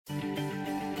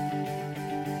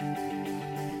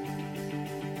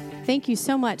Thank you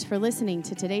so much for listening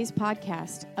to today's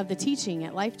podcast of the teaching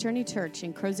at Life Journey Church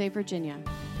in Crozet, Virginia.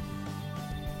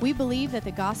 We believe that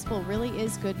the gospel really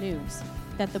is good news,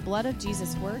 that the blood of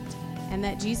Jesus worked, and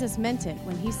that Jesus meant it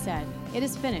when he said, "It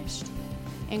is finished."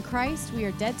 In Christ, we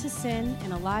are dead to sin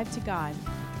and alive to God,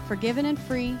 forgiven and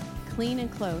free, clean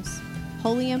and close,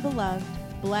 holy and beloved,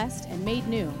 blessed and made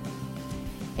new.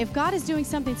 If God is doing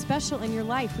something special in your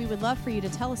life, we would love for you to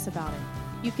tell us about it.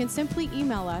 You can simply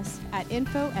email us at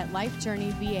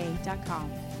info@lifejourneyva.com.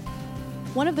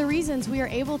 One of the reasons we are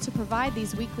able to provide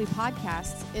these weekly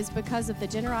podcasts is because of the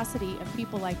generosity of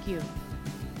people like you.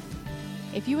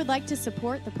 If you would like to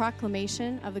support the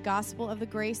proclamation of the gospel of the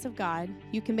grace of God,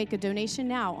 you can make a donation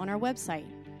now on our website,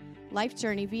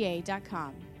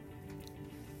 lifejourneyva.com.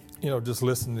 Just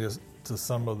listening to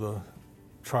some of the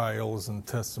trials and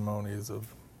testimonies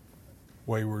of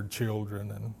wayward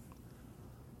children and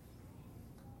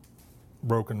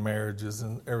broken marriages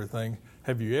and everything.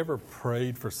 Have you ever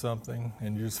prayed for something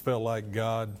and you just felt like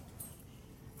God,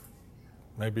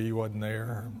 maybe he wasn't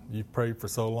there? You prayed for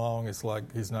so long, it's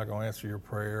like he's not going to answer your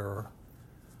prayer, or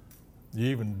you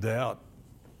even doubt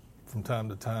from time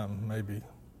to time, maybe,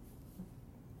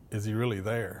 is he really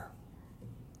there?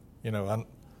 I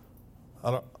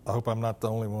hope I'm not the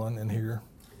only one in here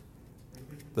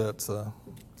that's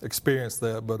experienced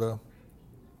that, but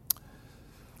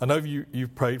I know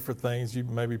you've prayed for things. You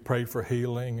maybe prayed for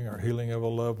healing or healing of a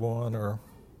loved one, or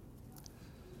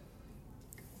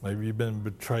maybe you've been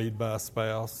betrayed by a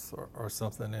spouse or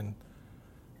something, and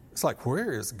it's like,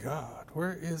 where is God?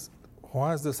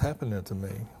 Why is this happening to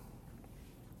me?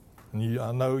 And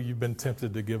I know you've been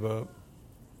tempted to give up.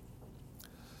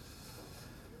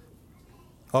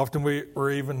 Often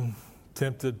we're even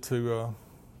tempted to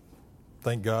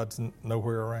think God's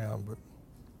nowhere around,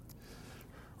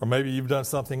 or maybe you've done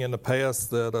something in the past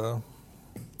that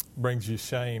brings you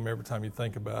shame every time you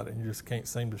think about it, and you just can't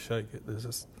seem to shake it. It's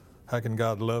just, how can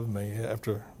God love me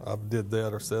after I've did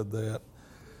that or said that?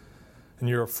 And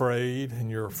you're afraid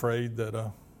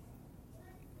that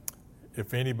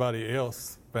if anybody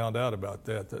else found out about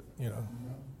that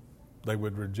they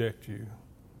would reject you.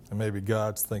 And maybe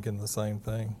God's thinking the same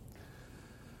thing.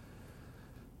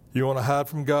 You want to hide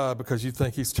from God because you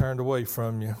think he's turned away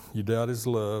from you. You doubt his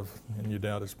love and you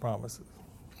doubt his promises.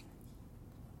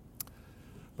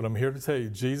 But I'm here to tell you,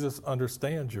 Jesus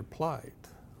understands your plight.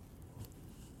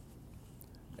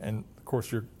 And of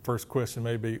course, your first question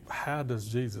may be, how does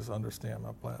Jesus understand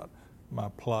my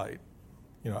plight?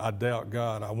 I doubt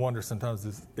God. I wonder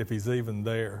sometimes if he's even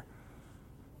there.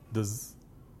 Jesus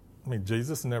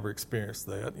never experienced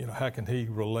that. How can he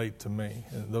relate to me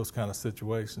in those kind of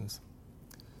situations?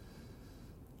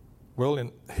 Well,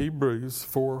 in Hebrews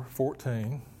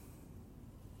 4:14,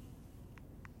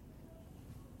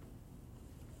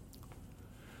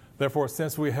 therefore,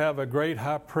 since we have a great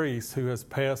high priest who has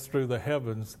passed through the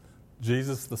heavens,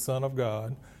 Jesus, the Son of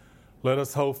God, let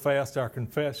us hold fast our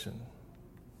confession.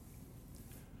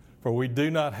 For we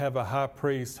do not have a high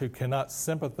priest who cannot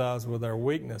sympathize with our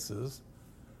weaknesses,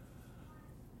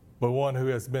 but one who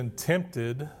has been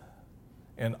tempted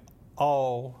in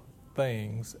all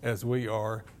things as we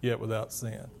are, yet without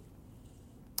sin.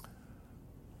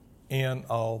 In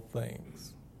all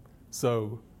things.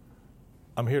 So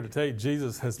I'm here to tell you,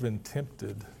 Jesus has been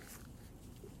tempted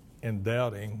in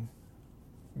doubting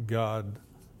God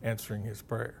answering his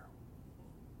prayer.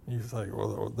 You say,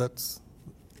 well,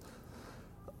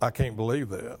 I can't believe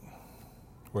that.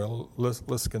 Well,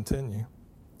 let's continue.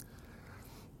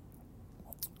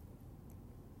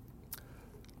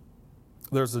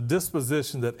 There's a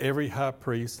disposition that every high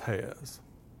priest has,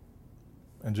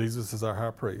 and Jesus is our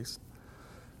high priest.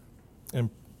 And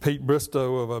Pete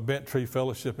Bristow of a Bent Tree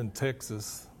Fellowship in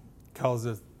Texas calls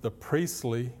it the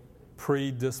priestly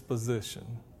predisposition.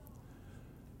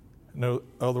 In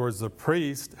other words, the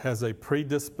priest has a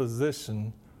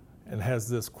predisposition and has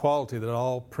this quality that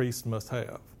all priests must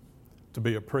have to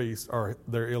be a priest, or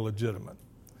they're illegitimate.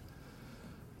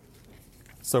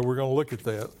 So we're going to look at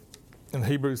that. In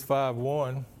Hebrews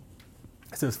 5:1,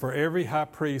 it says, "For every high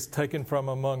priest taken from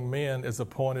among men is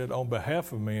appointed on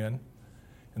behalf of men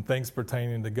in things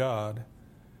pertaining to God,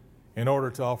 in order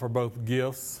to offer both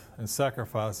gifts and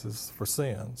sacrifices for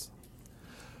sins."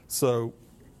 So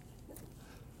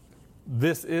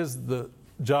this is the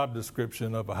job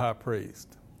description of a high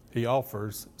priest. He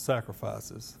offers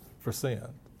sacrifices for sin.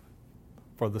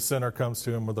 For the sinner comes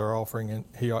to him with their offering, and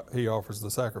he offers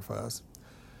the sacrifice.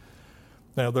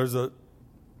 Now, there's a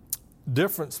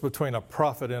difference between a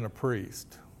prophet and a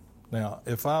priest. Now,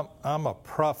 if I'm a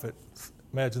prophet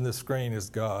imagine this screen is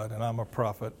God, and I'm a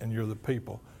prophet, and you're the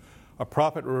people. A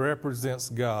prophet represents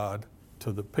God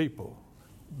to the people.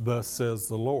 Thus says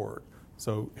the Lord.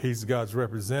 So he's God's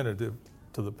representative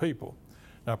to the people.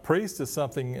 Now, priest is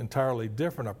something entirely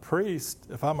different. A priest,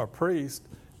 if I'm a priest,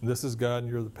 and this is God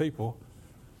and you're the people,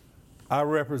 I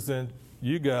represent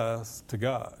you guys to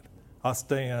God. I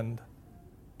stand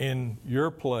in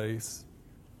your place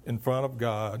in front of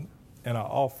God, and I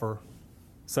offer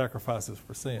sacrifices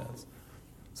for sins.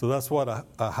 So that's what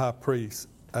a high priest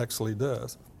actually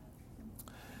does.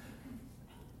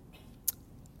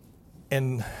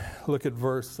 And look at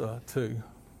verse 2.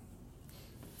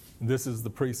 This is the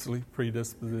priestly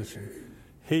predisposition.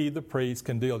 He, the priest,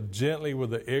 can deal gently with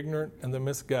the ignorant and the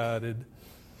misguided,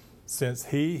 since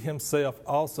he himself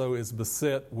also is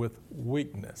beset with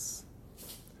weakness.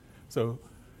 So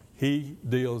he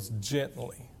deals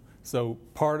gently. So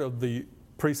part of the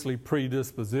priestly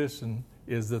predisposition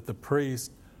is that the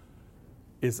priest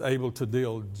is able to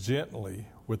deal gently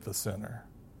with the sinner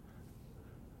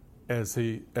as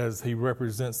he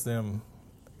represents them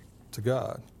to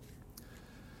God.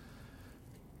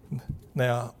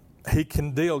 Now, he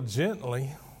can deal gently.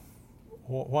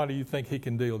 Why do you think he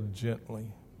can deal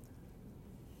gently?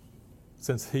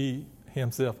 Since he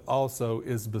himself also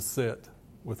is beset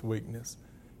with weakness.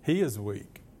 He is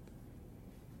weak.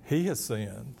 He has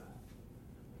sinned.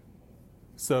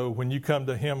 So when you come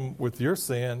to him with your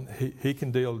sin, he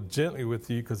can deal gently with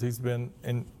you because he's been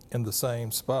in the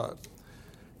same spot.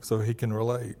 So he can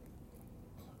relate.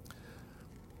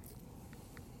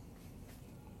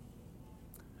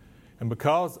 And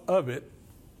because of it,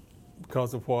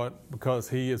 because of what? Because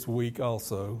he is weak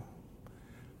also.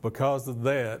 Because of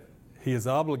that, he is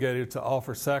obligated to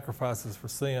offer sacrifices for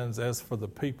sins as for the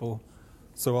people,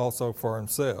 so also for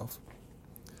himself.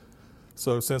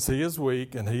 So since he is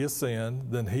weak and he has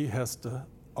sinned, then he has to,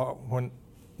 when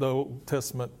the Old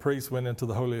Testament priest went into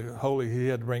the Holy of Holies, he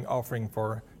had to bring offering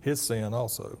for his sin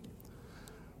also.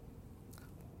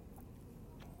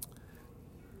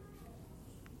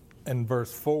 In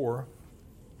verse 4,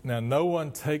 now no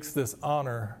one takes this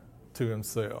honor to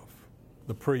himself,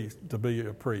 the priest, to be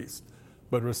a priest,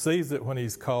 but receives it when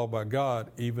he's called by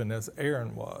God, even as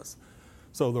Aaron was.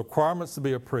 So the requirements to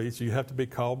be a priest, you have to be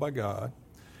called by God,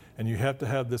 and you have to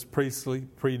have this priestly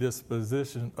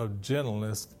predisposition of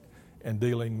gentleness in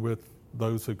dealing with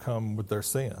those who come with their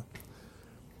sin.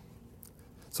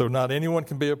 So not anyone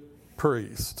can be a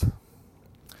priest.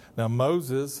 Now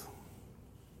Moses'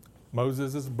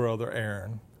 brother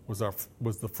Aaron was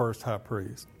the first high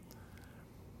priest.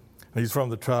 He's from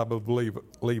the tribe of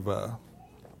Levi.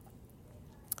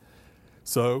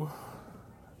 So,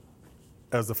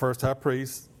 as the first high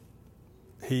priest,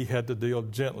 he had to deal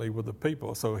gently with the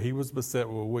people. So he was beset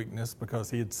with weakness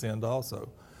because he had sinned also.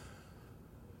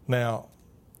 Now,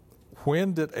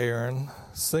 when did Aaron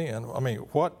sin? I mean,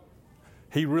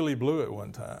 he really blew it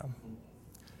one time.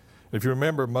 If you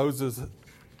remember, Moses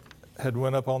had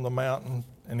went up on the mountain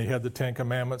and he had the 10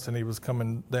 Commandments and he was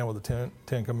coming down with the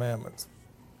 10 Commandments.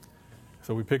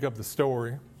 So we pick up the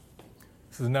story.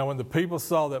 It says, now when the people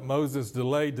saw that Moses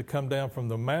delayed to come down from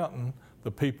the mountain,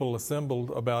 the people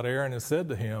assembled about Aaron and said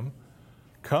to him,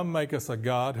 come make us a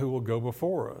god who will go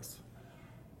before us.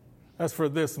 As for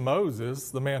this Moses,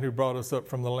 the man who brought us up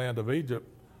from the land of Egypt,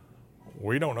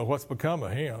 we don't know what's become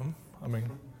of him. I mean,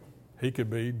 he could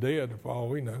be dead for all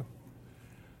we know.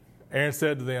 Aaron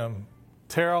said to them,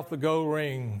 tear off the gold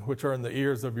ring which are in the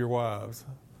ears of your wives.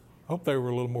 I hope they were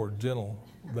a little more gentle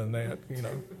than that, you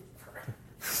know.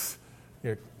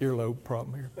 Earlobe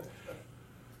problem here.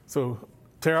 So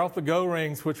tear off the gold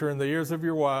rings which are in the ears of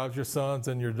your wives, your sons,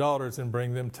 and your daughters, and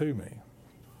bring them to me.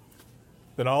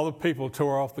 Then all the people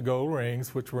tore off the gold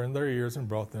rings which were in their ears and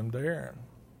brought them to Aaron.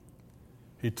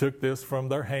 He took this from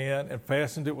their hand and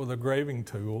fastened it with a graving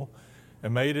tool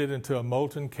and made it into a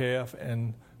molten calf,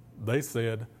 and they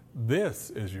said, this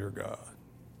is your God,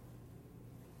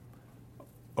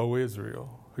 O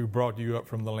Israel, who brought you up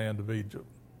from the land of Egypt.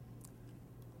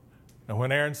 And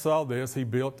when Aaron saw this, he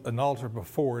built an altar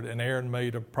before it, and Aaron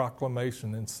made a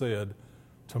proclamation and said,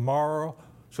 tomorrow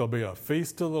shall be a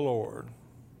feast to the Lord.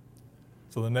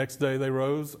 So the next day they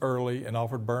rose early and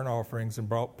offered burnt offerings and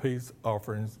brought peace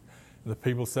offerings. And the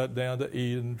people sat down to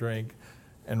eat and drink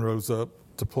and rose up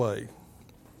to play.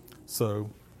 So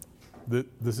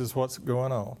this is what's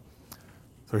going on.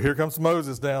 So here comes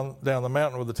Moses down the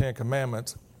mountain with the 10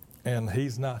 Commandments, and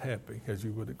he's not happy, as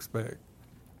you would expect.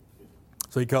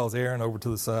 So he calls Aaron over to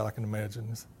the side, I can imagine.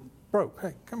 He says, bro,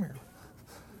 hey, come here.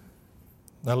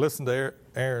 Now listen to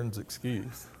Aaron's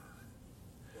excuse.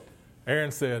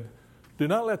 Aaron said, do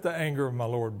not let the anger of my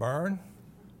Lord burn.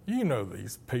 You know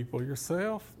these people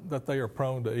yourself, that they are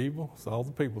prone to evil. It's all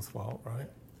the people's fault, right?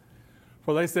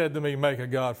 For they said to me, make a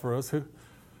God for us who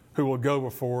will go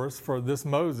before us. For this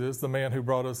Moses, the man who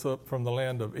brought us up from the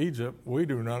land of Egypt, we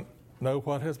do not know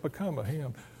what has become of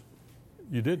him.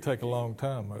 You did take a long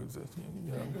time, Moses.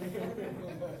 You know.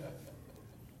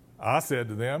 I said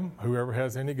to them, whoever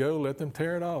has any gold, let them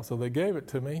tear it off. So they gave it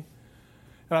to me,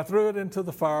 and I threw it into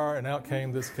the fire, and out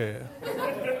came this calf.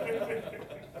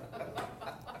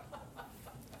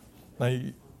 Now,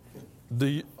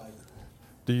 do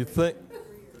you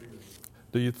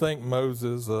think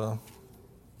Moses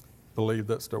believed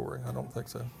that story? I don't think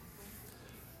so.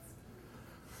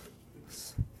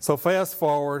 So fast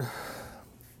forward,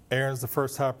 Aaron's the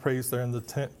first high priest there in the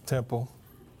temple.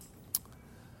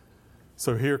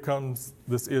 So here comes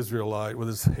this Israelite with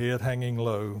his head hanging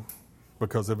low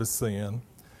because of his sin.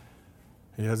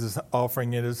 He has his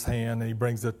offering in his hand, and he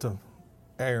brings it to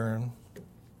Aaron.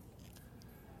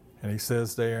 And he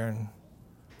says to Aaron,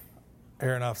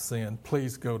 Aaron, I've sinned.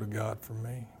 Please go to God for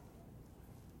me.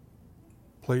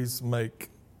 Please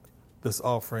make this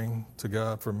offering to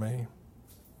God for me.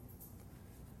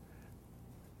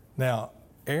 Now,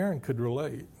 Aaron could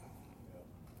relate.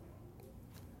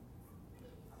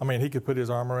 I mean, he could put his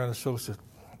arm around his shoulder and say,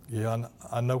 yeah,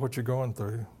 I know what you're going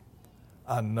through.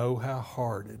 I know how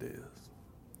hard it is.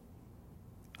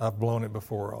 I've blown it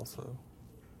before also.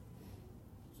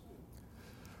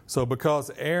 So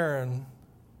because Aaron,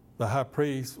 the high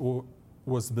priest,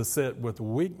 was beset with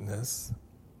weakness,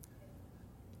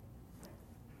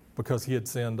 because he had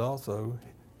sinned also,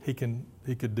 he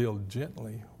could deal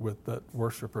gently with that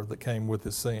worshiper that came with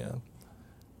his sin,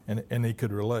 and he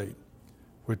could relate,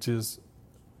 which is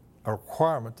a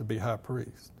requirement to be high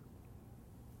priest.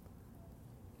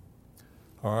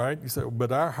 All right, you say,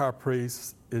 but our high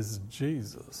priest is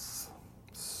Jesus.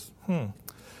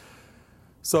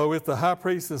 So if the high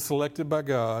priest is selected by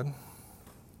God,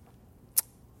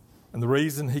 and the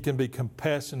reason he can be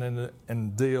compassionate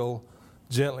and deal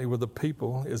gently with the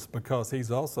people is because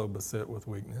he's also beset with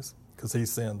weakness, because he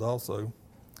sinned also,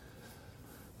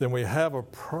 then we have a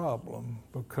problem.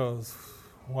 Because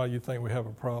why do you think we have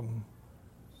a problem?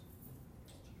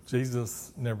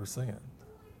 Jesus never sinned.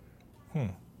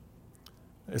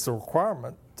 It's a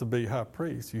requirement to be high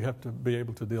priest. You have to be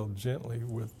able to deal gently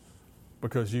with,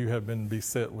 because you have been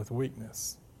beset with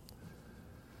weakness.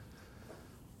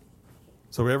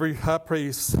 So every high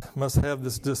priest must have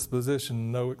this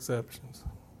disposition, no exceptions.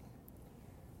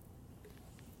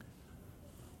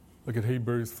 Look at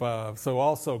Hebrews 5. So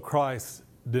also Christ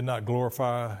did not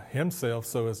glorify himself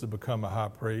so as to become a high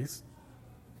priest.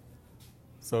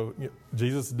 So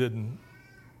Jesus didn't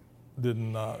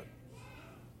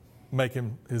make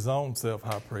him his own self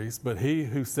high priest, but he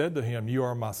who said to him, you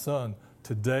are my son,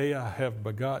 today I have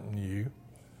begotten you.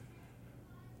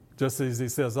 Just as he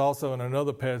says also in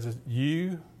another passage,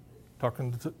 you,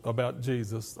 talking about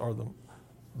Jesus or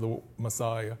the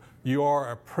Messiah, you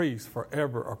are a priest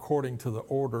forever according to the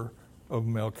order of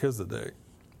Melchizedek.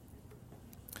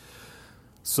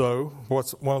 So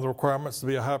what's one of the requirements to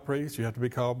be a high priest? You have to be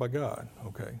called by God.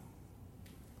 Okay.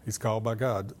 He's called by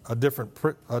God. A different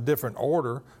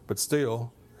order, but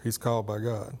still, he's called by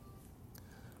God.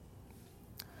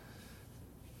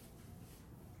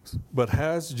 But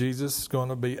how's Jesus going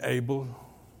to be able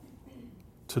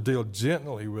to deal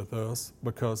gently with us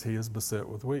because he is beset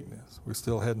with weakness? We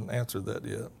still hadn't answered that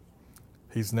yet.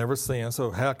 He's never sinned, so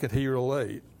how could he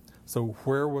relate? So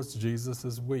where was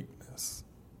Jesus' weakness?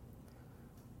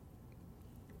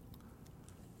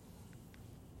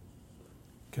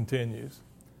 Continues.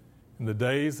 In the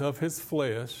days of his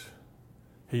flesh,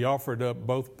 he offered up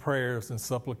both prayers and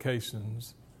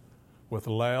supplications with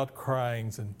loud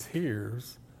cryings and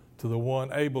tears to the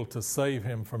one able to save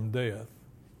him from death.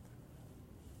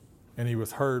 And he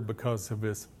was heard because of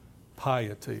his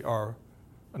piety, or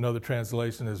another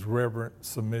translation is reverent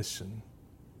submission.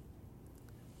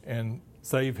 And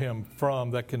save him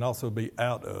from, that can also be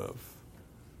out of.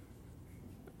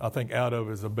 I think out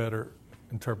of is a better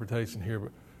interpretation here.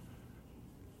 But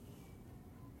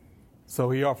so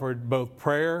he offered both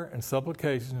prayer and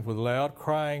supplications with loud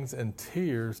cryings and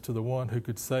tears to the one who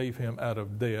could save him out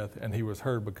of death, and he was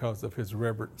heard because of his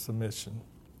reverent submission.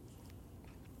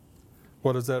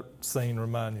 What does that scene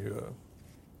remind you of?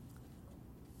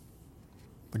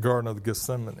 The Garden of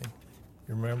Gethsemane.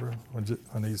 You remember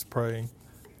when he's praying?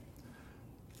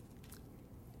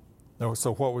 No,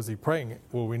 so what was he praying?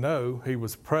 Well, we know he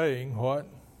was praying what?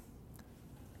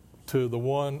 To the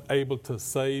one able to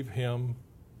save him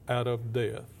out of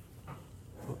death.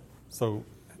 So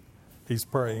he's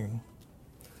praying.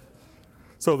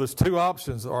 So there's two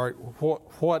options. All right,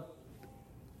 what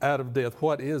out of death.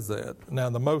 What is that? Now,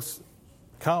 the most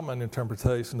common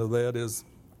interpretation of that is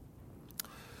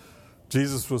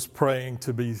Jesus was praying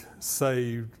to be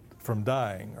saved from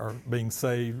dying or being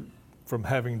saved from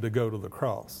having to go to the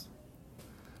cross.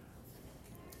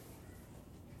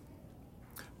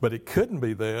 But it couldn't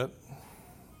be that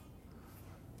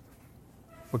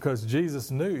because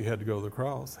Jesus knew he had to go to the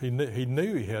cross. He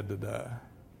knew he had to die.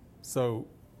 So,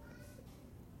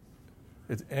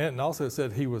 and also it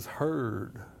said he was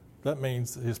heard. That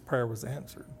means his prayer was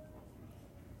answered.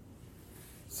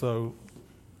 So,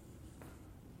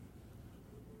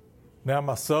 now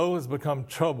my soul has become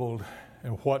troubled,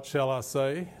 and what shall I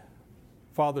say?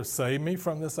 Father, save me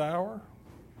from this hour.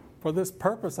 For this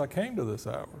purpose I came to this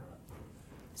hour.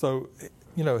 So,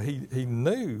 he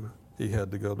knew he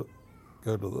had to go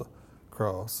to the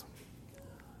cross.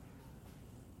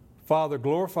 Father,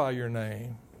 glorify your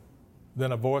name.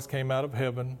 Then a voice came out of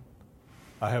heaven.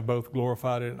 I have both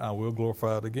glorified it and I will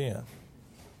glorify it again.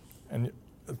 And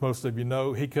as most of you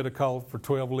know, he could have called for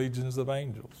 12 legions of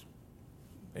angels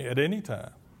at any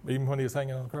time, even when he was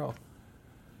hanging on the cross.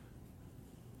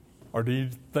 Or do you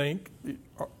think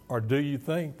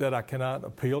that I cannot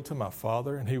appeal to my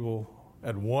Father and he will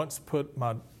at once put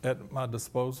at my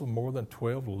disposal more than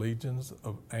 12 legions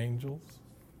of angels?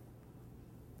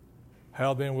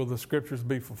 How then will the scriptures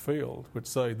be fulfilled, which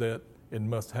say that it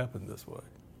must happen this way?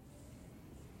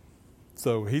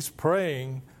 So he's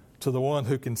praying to the one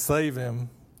who can save him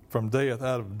from death,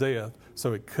 out of death,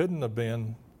 so it couldn't have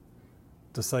been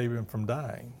to save him from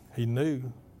dying. He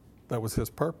knew that was his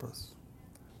purpose.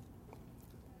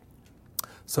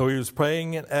 So he was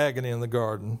praying in agony in the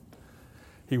garden.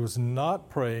 He was not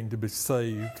praying to be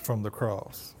saved from the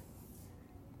cross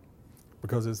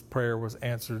because his prayer was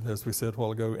answered, as we said a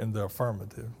while ago, in the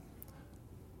affirmative.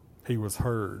 He was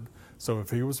heard. So if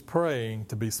he was praying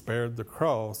to be spared the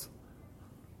cross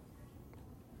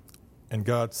and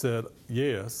God said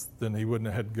yes, then he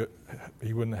wouldn't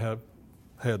have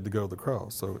had to go to the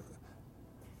cross. So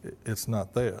it's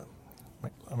not that.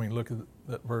 I mean, look at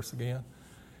that verse again.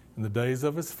 In the days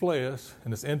of his flesh,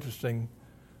 and it's interesting,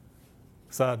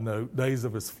 side note, days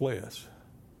of his flesh,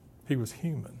 he was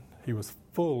human. He was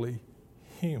fully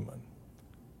human.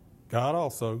 God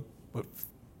also,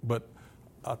 but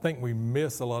I think we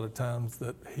miss a lot of times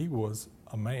that he was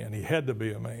a man. He had to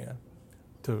be a man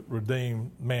to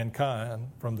redeem mankind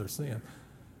from their sin.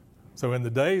 So in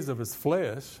the days of his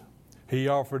flesh, he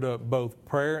offered up both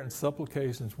prayer and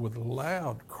supplications with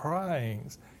loud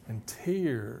cryings and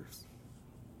tears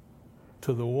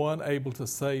to the one able to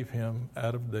save him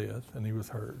out of death, and he was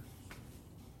heard.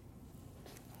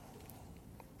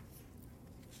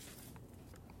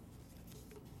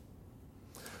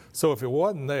 So if it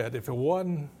wasn't that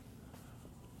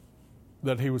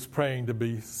he was praying to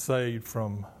be saved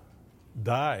from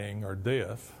dying or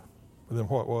death, then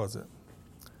what was it?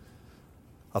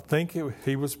 I think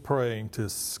he was praying to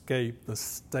escape the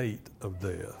state of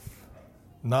death,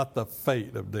 not the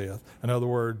fate of death. In other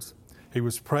words, he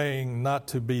was praying not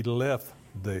to be left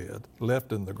dead,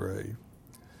 left in the grave.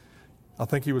 I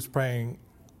think he was praying,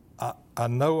 I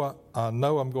know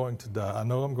I'm going to die. I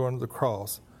know I'm going to the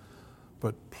cross,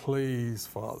 but please,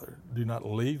 Father, do not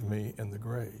leave me in the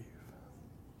grave.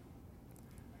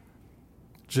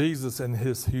 Jesus, in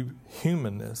his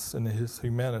humanness and his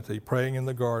humanity, praying in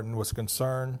the garden, was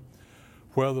concerned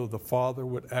whether the Father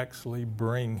would actually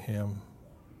bring him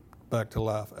back to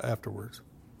life afterwards.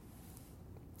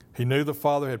 He knew the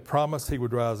Father had promised he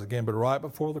would rise again, but right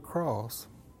before the cross,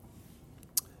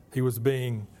 he was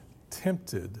being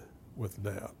tempted with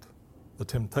doubt. The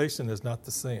temptation is not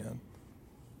the sin.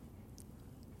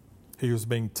 He was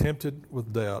being tempted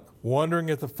with doubt, wondering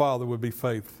if the Father would be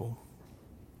faithful.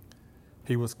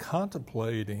 He was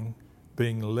contemplating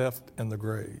being left in the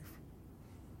grave.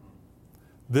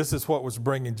 This is what was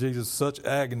bringing Jesus such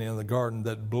agony in the garden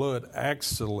that blood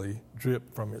actually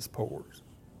dripped from his pores.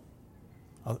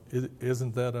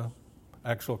 Isn't that an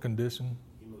actual condition?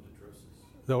 Hemodrosis.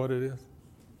 Is that what it is?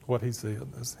 What he said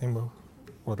is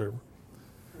whatever.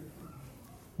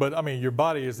 But I mean, your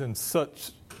body is in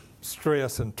such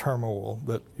stress and turmoil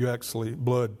that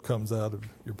blood comes out of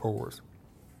your pores.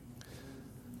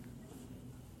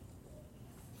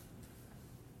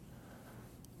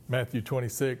 Matthew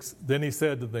 26, then he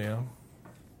said to them,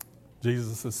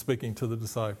 Jesus is speaking to the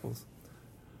disciples,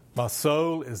 my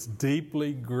soul is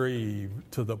deeply grieved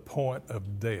to the point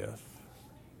of death.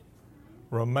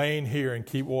 Remain here and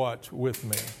keep watch with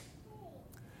me.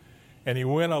 And he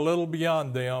went a little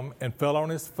beyond them and fell on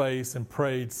his face and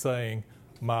prayed, saying,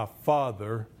 my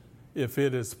Father, if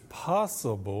it is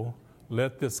possible,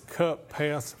 let this cup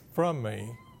pass from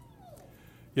me.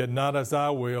 yet not as I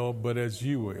will, but as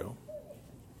you will.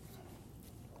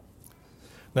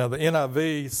 Now the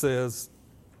NIV says,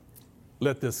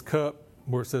 let this cup,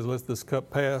 where it says, let this cup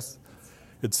pass,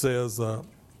 it says,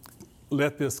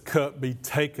 let this cup be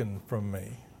taken from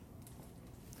me.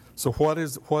 So what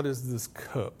is this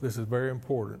cup? This is very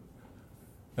important.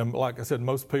 And like I said,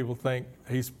 most people think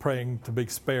he's praying to be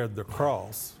spared the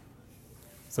cross.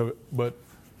 So, but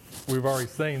we've already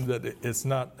seen that he's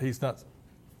not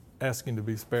asking to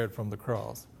be spared from the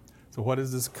cross. So what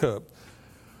is this cup?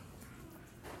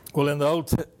 Well,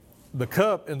 the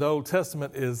cup in the Old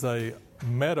Testament is a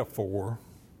metaphor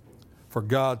for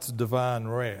God's divine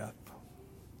wrath.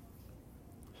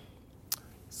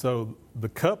 So the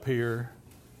cup here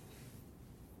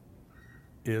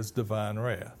is divine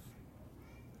wrath.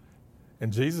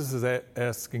 And Jesus is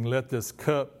asking, let this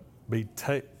cup be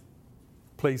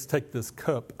please take this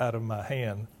cup out of my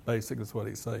hand, basically is what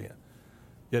he's saying.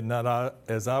 Yet not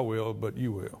as I will, but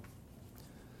you will.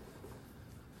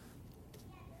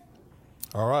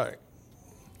 All right.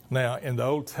 Now, in the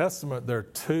Old Testament, there are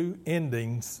two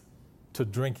endings to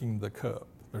drinking the cup.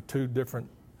 There are two different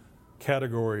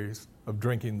categories of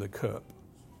drinking the cup.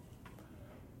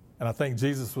 And I think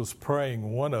Jesus was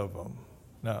praying one of them.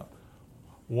 Now,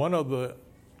 one of the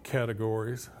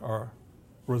categories are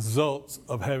results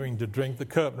of having to drink the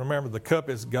cup. Remember, the cup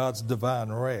is God's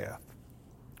divine wrath,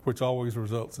 which always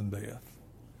results in death.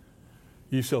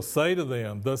 You shall say to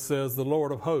them, thus says the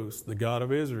Lord of hosts, the God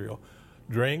of Israel,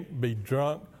 drink, be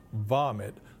drunk,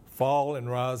 vomit, fall and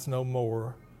rise no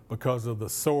more, because of the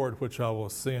sword which I will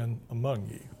send among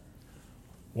you.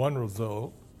 One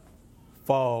result,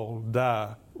 fall,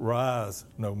 die, rise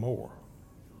no more.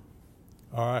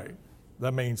 All right,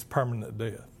 that means permanent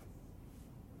death.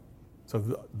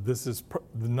 So this is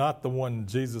not the one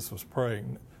Jesus was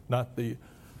praying, not the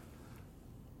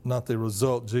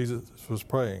result Jesus was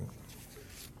praying.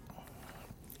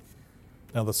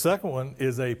 Now the second one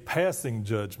is a passing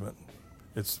judgment.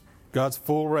 It's God's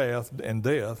full wrath and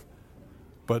death,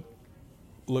 but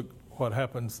look what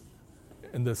happens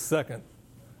in this second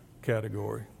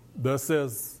category. Thus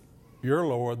says your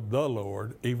Lord, the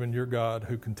Lord, even your God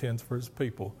who contends for his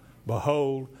people.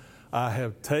 Behold, I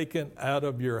have taken out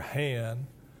of your hand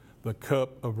the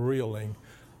cup of reeling,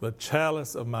 the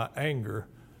chalice of my anger.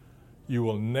 You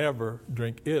will never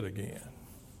drink it again.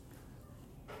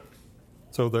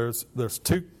 So there's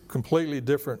two completely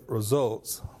different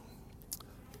results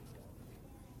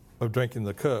of drinking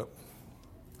the cup.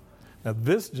 Now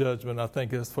this judgment, I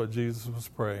think that's what Jesus was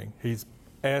praying. He's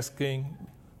asking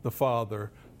the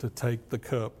Father to take the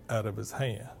cup out of his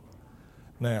hand.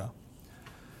 Now,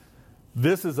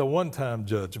 this is a one-time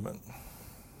judgment,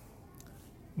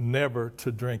 never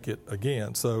to drink it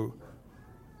again. So,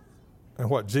 and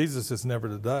what Jesus is never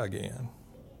to die again.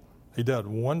 He died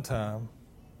one time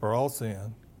for all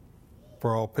sin,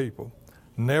 for all people,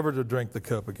 never to drink the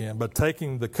cup again. But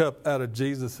taking the cup out of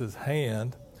Jesus'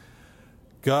 hand,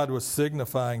 God was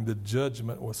signifying the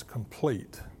judgment was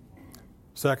complete.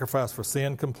 Sacrifice for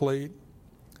sin complete.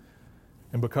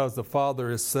 And because the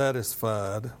Father is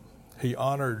satisfied, he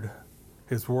honored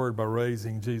his word by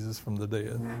raising Jesus from the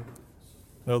dead.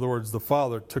 In other words, the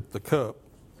Father took the cup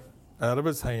out of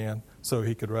his hand so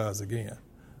he could rise again.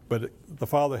 But the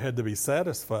Father had to be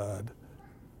satisfied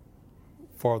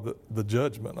for the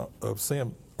judgment of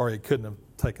sin, or he couldn't have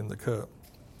taken the cup.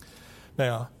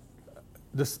 Now,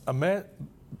 just kind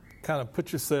of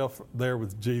put yourself there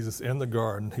with Jesus in the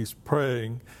garden. He's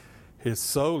praying. His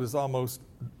soul is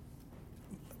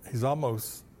he's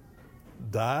almost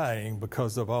dying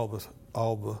because of all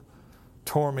the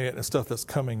torment and stuff that's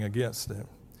coming against him.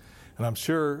 And I'm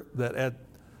sure that at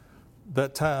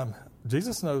that time,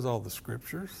 Jesus knows all the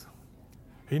scriptures.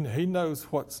 He knows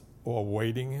what's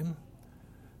awaiting him.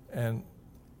 And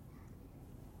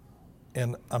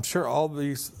I'm sure all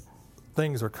these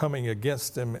things are coming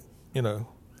against him,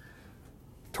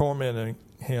 tormenting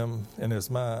him in his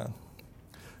mind.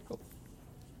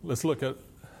 Let's look at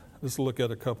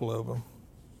a couple of them.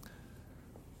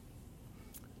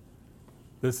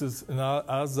 This is in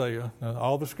Isaiah. Now,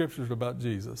 all the scriptures are about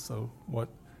Jesus. So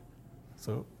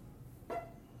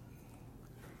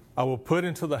I will put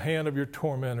into the hand of your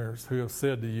tormentors who have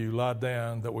said to you, lie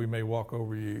down that we may walk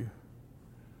over you.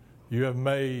 You have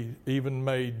even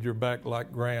made your back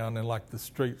like ground and like the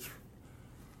streets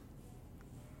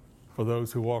for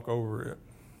those who walk over it.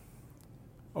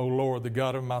 O Lord, the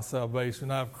God of my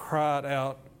salvation, I have cried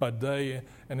out by day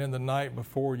and in the night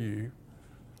before you.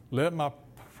 Let my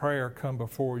prayer come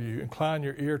before you. Incline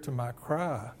your ear to my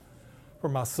cry, for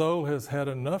my soul has had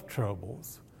enough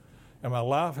troubles. and my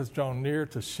life has drawn near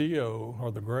to Sheol,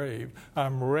 or the grave. I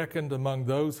am reckoned among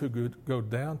those who go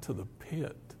down to the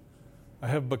pit. I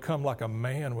have become like a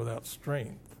man without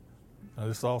strength. Now,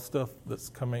 this is all stuff that's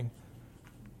coming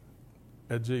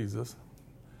at Jesus.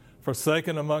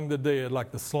 Forsaken among the dead,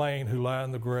 like the slain who lie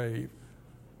in the grave.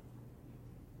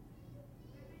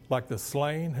 Like the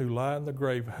slain who lie in the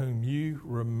grave, whom you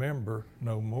remember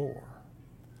no more.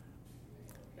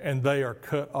 And they are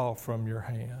cut off from your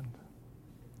hand.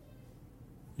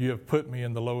 You have put me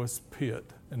in the lowest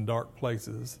pit, in dark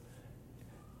places,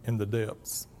 in the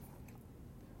depths.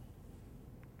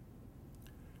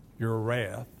 Your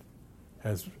wrath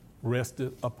has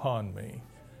rested upon me,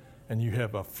 and you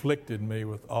have afflicted me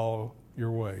with all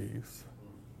your waves.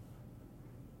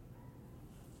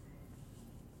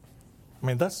 I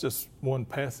mean, that's just one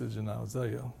passage in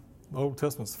Isaiah. The Old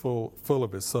Testament's full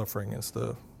of his suffering and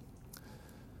stuff.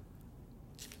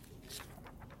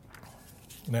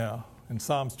 Now, in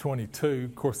Psalms 22,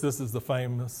 of course, this is the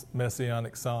famous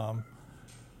Messianic psalm.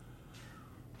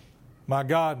 My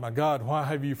God, why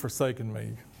have you forsaken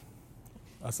me?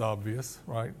 That's obvious,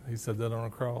 right? He said that on a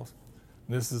cross.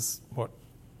 This is,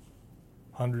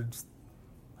 hundreds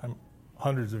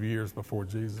of years before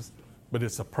Jesus. But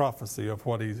it's a prophecy of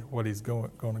what he's going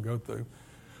to go through.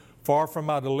 Far from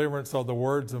my deliverance are the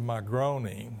words of my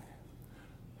groaning.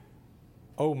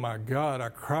 Oh my God, I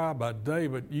cry by day,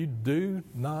 but you do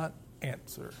not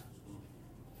answer.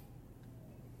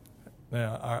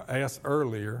 Now, I asked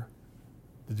earlier,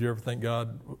 did you ever think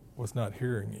God was not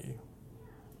hearing you?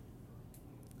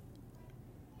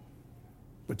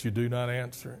 But you do not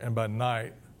answer, and by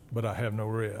night, but I have no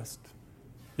rest.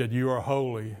 Yet you are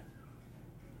holy,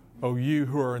 O you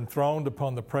who are enthroned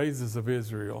upon the praises of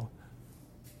Israel.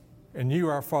 And you,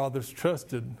 our fathers,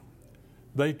 trusted.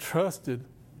 They trusted,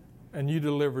 and you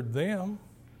delivered them.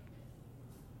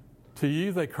 To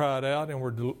you they cried out and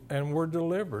were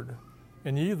delivered.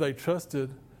 In you they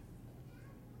trusted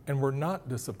and were not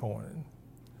disappointed.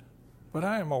 But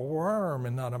I am a worm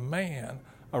and not a man,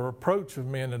 a reproach of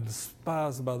men and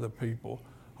despised by the people.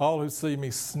 All who see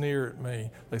me sneer at me.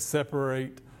 They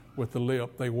separate with the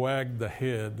lip. They wag the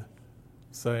head,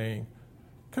 saying,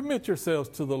 commit yourselves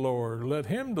to the Lord. Let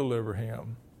him deliver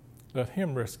him. Let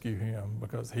him rescue him,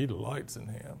 because he delights in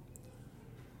him.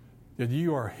 Yet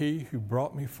you are he who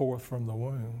brought me forth from the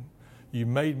womb. You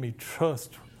made me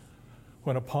trust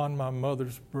when upon my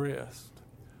mother's breast.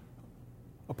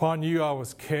 Upon you I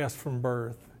was cast from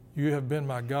birth. You have been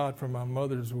my God from my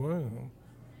mother's womb.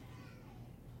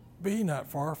 Be not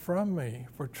far from me,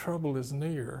 for trouble is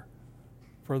near,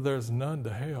 for there is none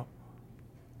to help.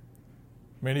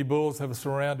 Many bulls have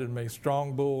surrounded me.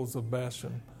 Strong bulls of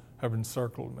Bashan have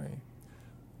encircled me.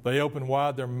 They open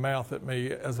wide their mouth at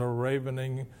me as a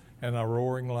ravening and a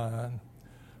roaring lion.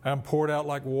 I am poured out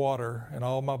like water, and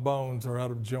all my bones are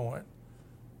out of joint.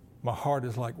 My heart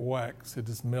is like wax. It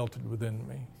is melted within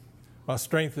me. My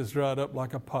strength is dried up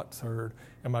like a potsherd,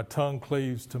 and my tongue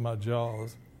cleaves to my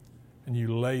jaws. And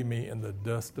you lay me in the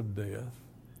dust of death.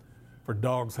 For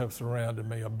dogs have surrounded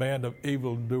me. A band of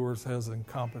evildoers has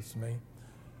encompassed me.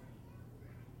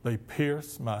 They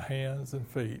pierce my hands and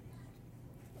feet.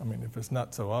 I mean, if it's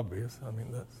not so obvious,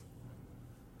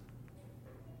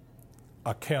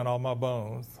 I count all my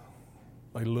bones.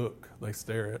 They look, they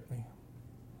stare at me.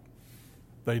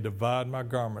 They divide my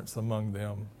garments among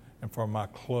them, and for my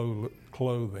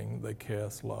clothing they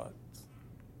cast lots.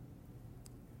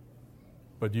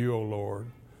 But you, O Lord,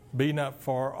 be not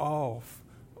far off.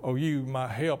 O you, my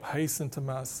help, hasten to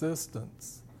my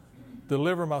assistance.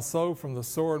 Deliver my soul from the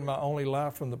sword, my only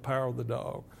life from the power of the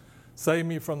dog. Save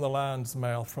me from the lion's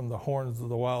mouth, from the horns of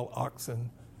the wild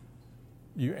oxen.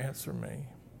 You answer me.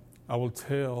 I will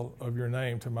tell of your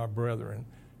name to my brethren.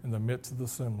 In the midst of the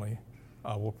assembly,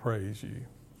 I will praise you.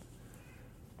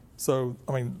 So,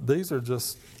 these are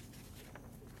just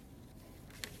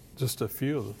a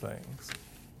few of the things.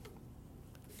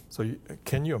 So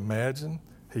can you imagine?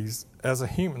 He's, as a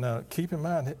human, now keep in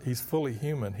mind, he's fully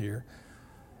human here.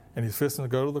 And he's fixing to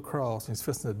go to the cross. And he's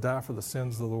fixing to die for the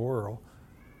sins of the world.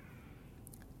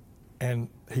 And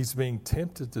he's being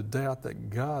tempted to doubt that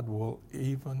God will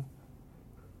even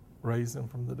raise him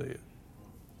from the dead.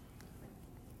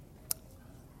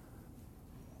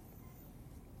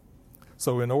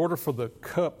 So in order for the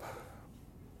cup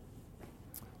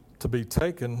to be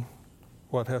taken,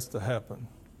 what has to happen?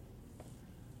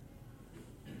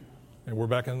 And we're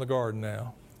back in the garden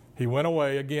now. He went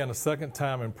away again a second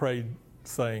time and prayed,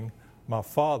 saying, my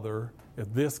Father,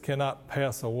 if this cannot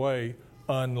pass away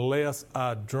unless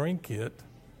I drink it,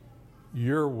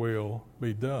 your will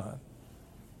be done.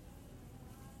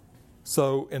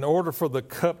 So in order for the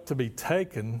cup to be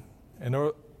taken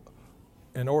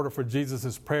in order for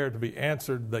Jesus' prayer to be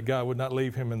answered, that God would not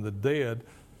leave him in the dead,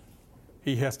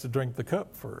 he has to drink the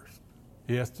cup first.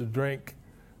 He has to drink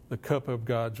the cup of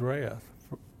God's wrath,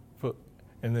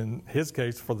 and in his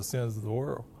case, for the sins of the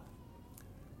world.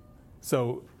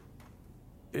 So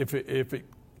if it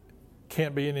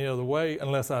can't be any other way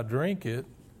unless I drink it,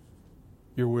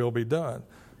 your will be done.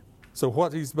 So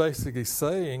what he's basically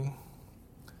saying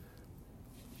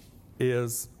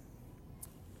is,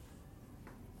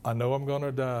 I know I'm going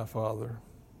to die, Father.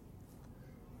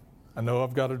 I know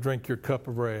I've got to drink your cup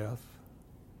of wrath.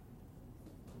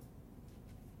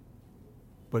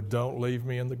 But don't leave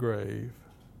me in the grave.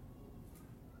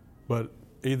 But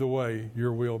either way,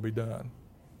 your will be done.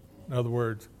 In other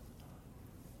words,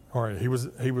 all right, he was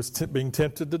being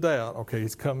tempted to doubt. Okay,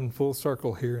 he's coming full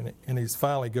circle here, and he's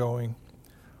finally going,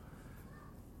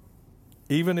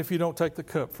 even if you don't take the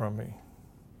cup from me,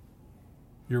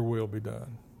 your will be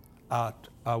done.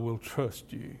 I will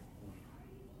trust you.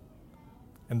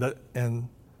 And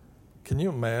can you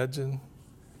imagine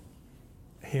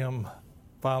him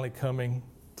finally coming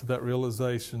to that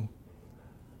realization?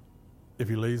 If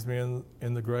he leaves me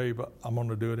in the grave, I'm going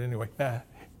to do it anyway. Now,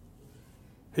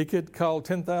 he could call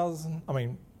 12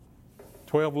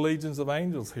 legions of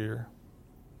angels here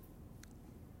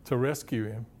to rescue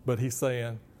him. But he's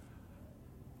saying,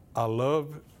 I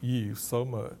love you so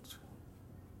much.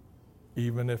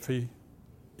 Even if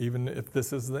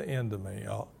this is the end of me,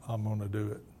 I'm going to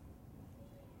do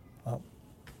it.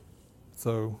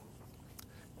 So,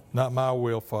 not my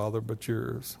will, Father, but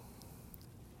yours.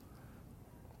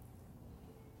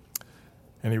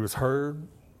 And he was heard.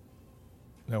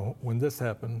 Now, when this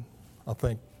happened, I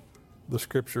think the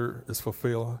scripture is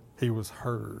fulfilled. He was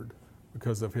heard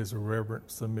because of his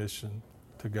reverent submission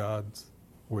to God's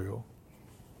will.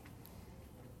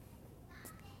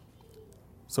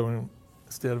 So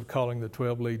instead of calling the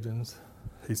 12 legions,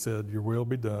 he said, your will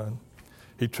be done.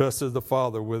 He trusted the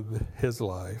Father with his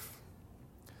life.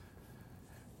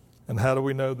 And how do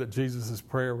we know that Jesus'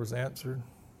 prayer was answered?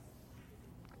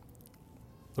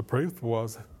 The proof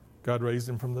was God raised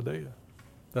him from the dead.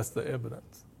 That's the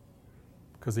evidence.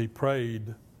 Because he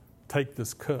prayed, take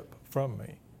this cup from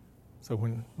me. So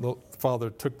when the Father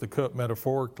took the cup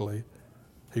metaphorically,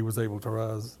 he was able to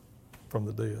rise from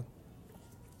the dead.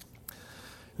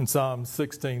 In Psalm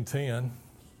 16:10,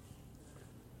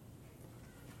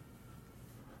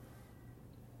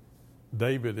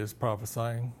 David is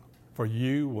prophesying, for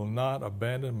you will not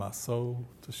abandon my soul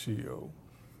to Sheol,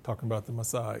 talking about the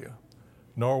Messiah,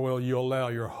 nor will you allow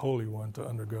your Holy One to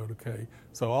undergo decay.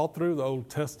 So all through the Old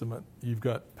Testament, you've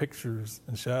got pictures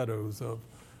and shadows of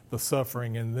the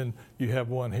suffering, and then you have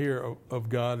one here of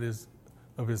God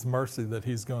of his mercy, that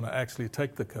he's going to actually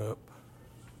take the cup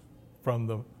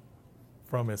from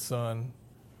his Son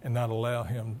and not allow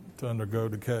him to undergo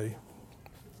decay.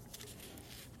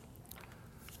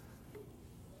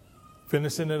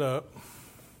 Finishing it up,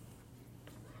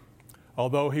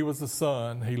 although he was the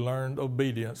Son, he learned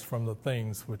obedience from the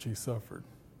things which he suffered.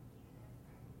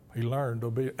 He learned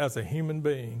obedience as a human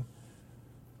being,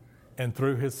 and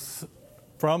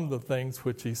from the things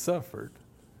which he suffered.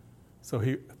 So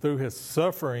through his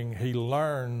suffering, he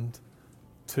learned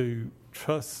to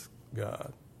trust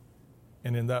God.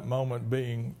 And in that moment,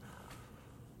 being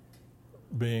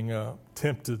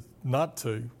tempted not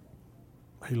to,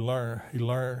 he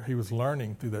was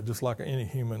learning through that, just like any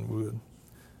human would.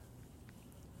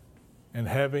 And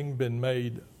having been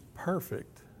made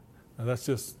perfect, now that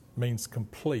just means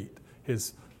complete.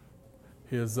 His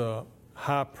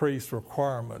high priest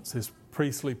requirements, his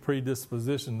priestly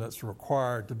predisposition that's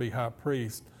required to be high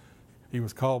priest, he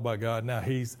was called by God. Now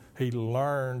he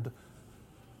learned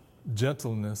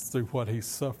gentleness through what he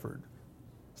suffered.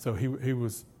 So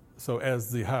so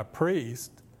as the high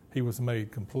priest, he was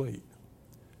made complete.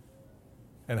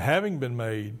 And having been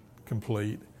made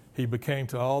complete, he became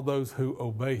to all those who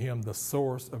obey him the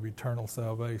source of eternal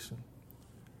salvation,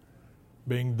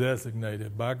 being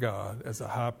designated by God as a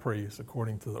high priest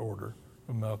according to the order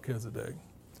of Melchizedek.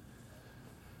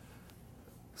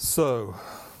 So,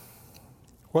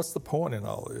 what's the point in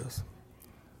all this?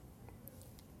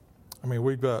 I mean,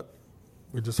 we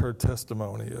just heard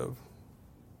testimony of,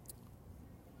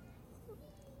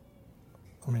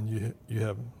 you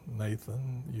have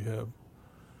Nathan, you have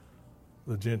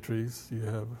the Gentrys, you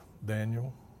have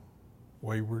Daniel,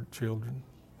 wayward children.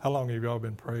 How long have y'all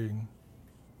been praying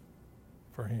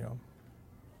for him?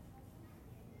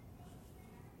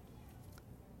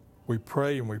 We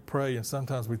pray, and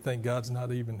sometimes we think God's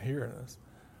not even hearing us.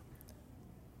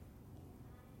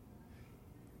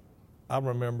 I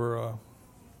remember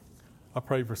I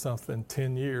prayed for something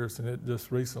 10 years, and it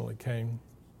just recently came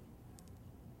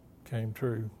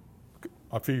true.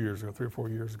 A few years ago, 3 or 4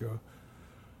 years ago.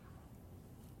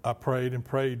 I prayed and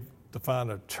prayed to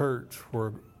find a church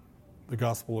where the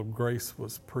gospel of grace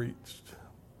was preached.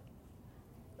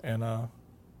 And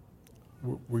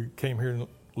we came here in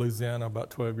Louisiana about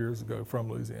 12 years ago, from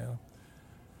Louisiana.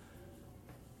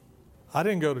 I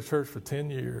didn't go to church for 10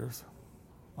 years.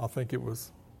 I think it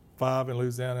was 5 in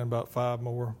Louisiana and about 5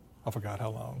 more. I forgot how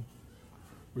long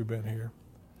we've been here.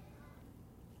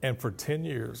 And for 10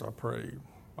 years I prayed.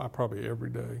 I probably every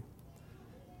day.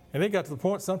 And it got to the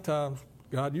point sometimes,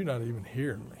 God, you're not even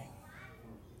hearing me.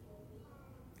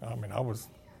 I mean,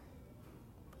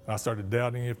 I started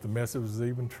doubting if the message was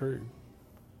even true.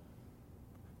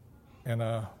 And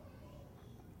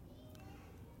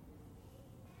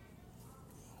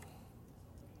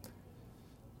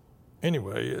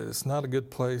anyway, it's not a good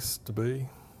place to be,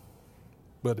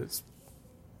 but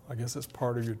I guess it's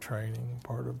part of your training,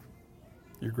 part of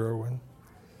your growing.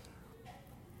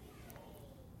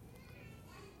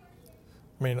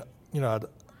 I mean,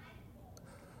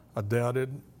 I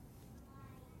doubted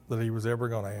that he was ever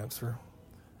going to answer.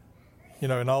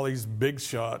 And all these big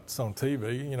shots on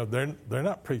TV, they're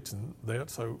not preaching that.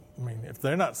 So, I mean, if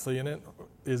they're not seeing it,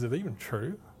 is it even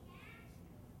true?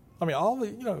 I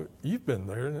mean, you've been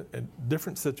there in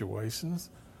different situations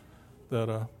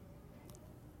that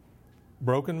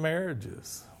broken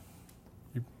marriages.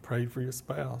 You prayed for your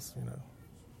spouse,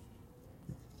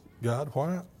 God,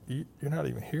 why? You're not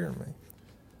even hearing me.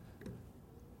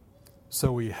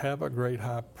 So we have a great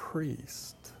high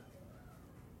priest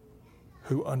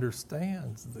who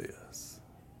understands this.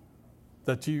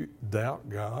 That you doubt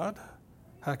God?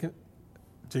 How can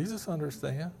Jesus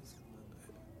understands?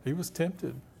 He was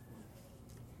tempted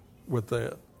with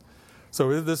that.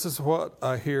 So this is what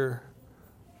I hear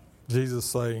Jesus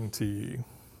saying to you.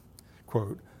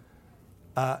 Quote,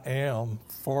 I am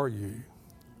for you.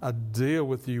 I deal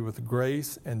with you with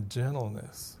grace and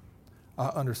gentleness. I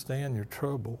understand your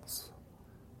troubles.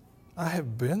 I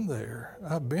have been there.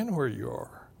 I've been where you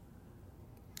are.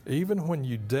 Even when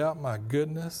you doubt my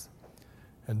goodness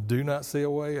and do not see a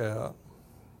way out,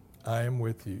 I am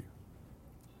with you.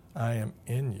 I am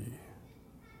in you.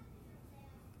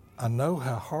 I know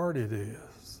how hard it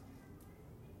is.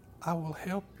 I will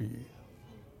help you.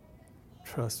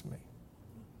 Trust me.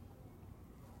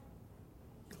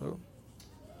 So,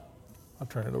 I'll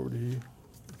turn it over to you.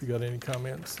 If you got any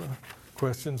comments,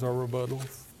 questions, or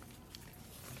rebuttals.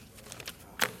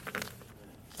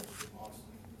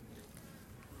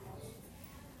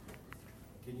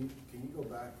 Can you go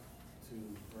back to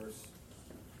verse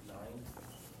 9?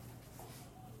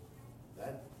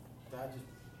 That just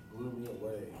blew me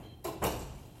away.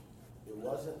 It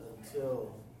wasn't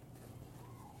until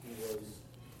he was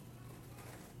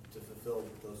to fulfill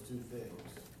those two things.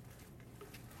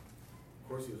 Of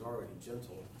course, he was already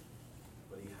gentle,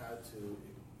 but he had to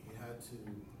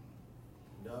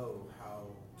know how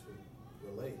to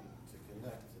relate, to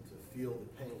connect, and to feel the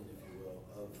pain, if you will,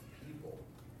 of people.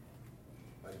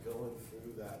 By going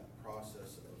through that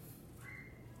process of,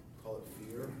 call it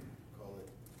fear, call it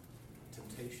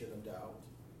temptation of doubt.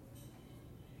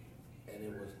 And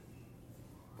it was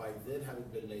by then having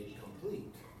been made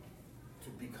complete to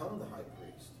become the high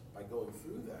priest, by going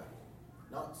through that,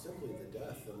 not simply the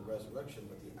death and the resurrection,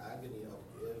 but the agony of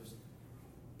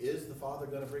is the Father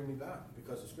going to bring me back?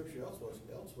 Because the scripture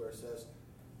elsewhere says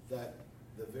that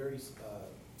the very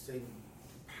same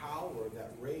power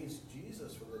that raised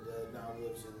Jesus from the dead now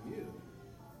lives in you.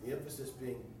 The emphasis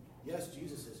being, yes,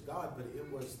 Jesus is God, but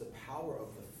it was the power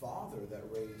of the Father that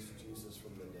raised Jesus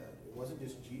from the dead. It wasn't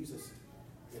just Jesus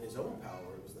in his own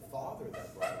power, it was the Father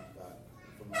that brought him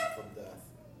back from death.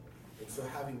 And so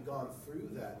having gone through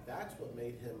that, that's what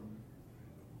made him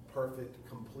perfect,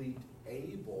 complete,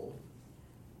 able.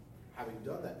 Having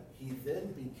done that, he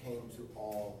then became to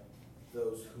all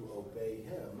those who obey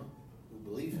him, who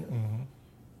believe him,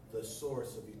 the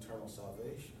source of eternal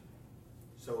salvation.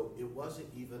 So he wasn't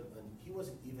even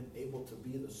able to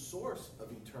be the source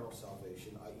of eternal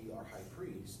salvation, i.e. our high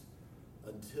priest,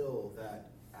 until that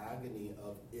agony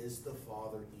of, is the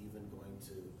Father even going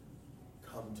to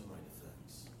come to my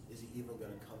defense? Is he even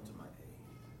going to come to my aid?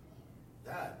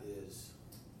 That is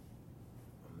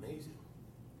amazing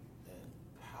and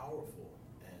powerful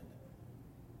and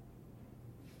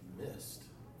missed,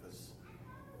 because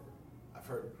I've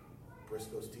heard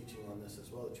Briscoe's teaching on this as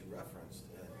well that you referenced,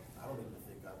 and I don't even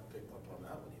think I picked up on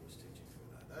that when he was teaching through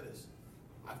that. That is,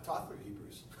 I've taught through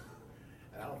Hebrews,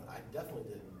 and I definitely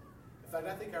didn't. In fact,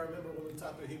 I think I remember when we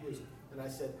taught through Hebrews, and I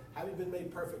said, having been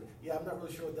made perfect. Yeah, I'm not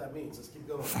really sure what that means. Let's keep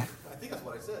going. I think that's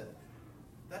what I said.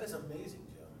 That is amazing,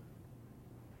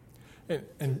 Joe.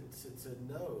 And To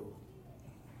know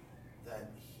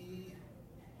that he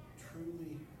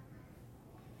truly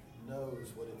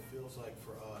knows what it feels like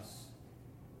for us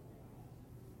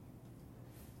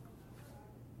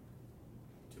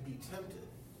to be tempted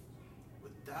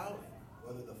with doubting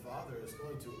whether the Father is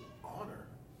going to honor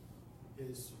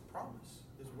his promise,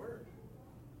 his word.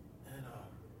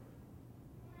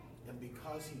 And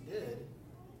because he did,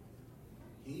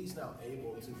 he's now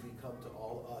able to become to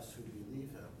all us who believe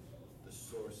him the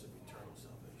source of eternal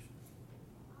salvation.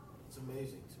 It's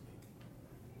amazing to me.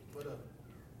 What a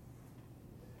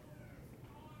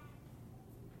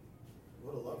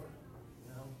lover,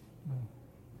 you know?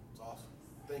 It's awesome.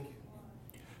 Thank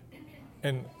you.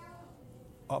 And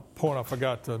a point I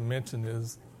forgot to mention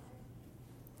is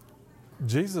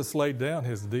Jesus laid down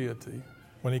his deity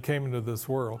when he came into this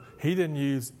world. He didn't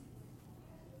use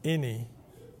any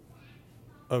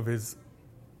of his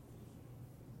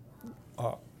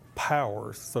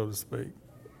powers, so to speak,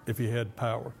 if he had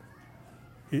power.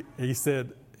 He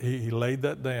said he laid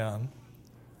that down,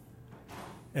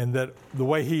 and that the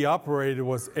way he operated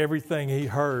was everything he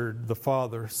heard the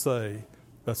Father say,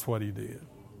 that's what he did.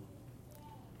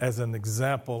 As an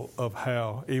example of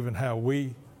how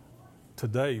we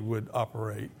today would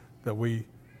operate, that we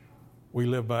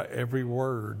live by every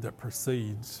word that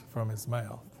proceeds from his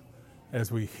mouth as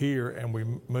we hear and we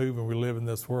move and we live in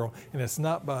this world. And it's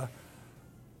not by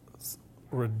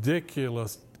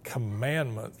ridiculous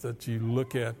commandments that you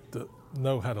look at to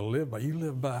know how to live by. You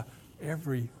live by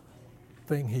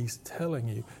everything he's telling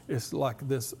you. It's like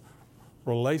this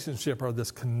relationship or this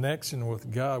connection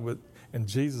with God and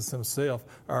Jesus himself,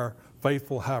 our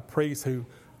faithful high priest who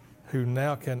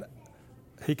now can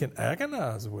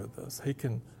agonize with us. He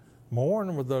can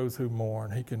mourn with those who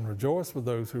mourn. He can rejoice with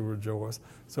those who rejoice.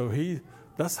 So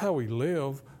that's how we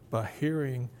live, by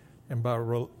hearing and by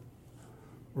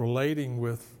relating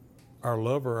with our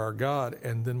lover, our God,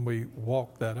 and then we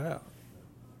walk that out.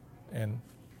 And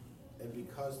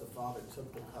because the Father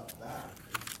took the cup back,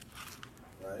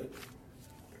 right?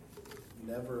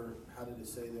 Never, how did it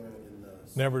say there in the...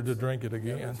 Never to drink it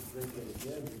again. Never to drink it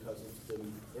again because it's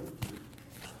been empty.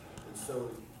 And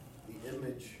so the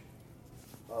image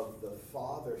of the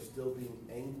Father still being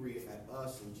angry at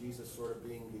us and Jesus sort of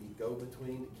being the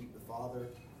go-between to keep the Father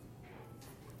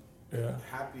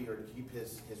happy or to keep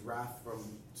his wrath from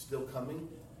still coming.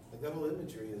 Like that whole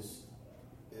imagery is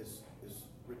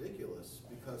ridiculous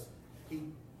because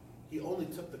he only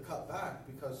took the cup back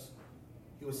because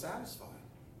he was satisfied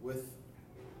with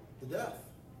the death.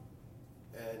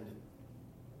 And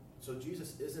so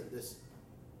Jesus isn't this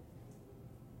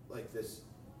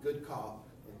good cop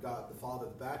and God the Father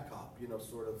the bad cop,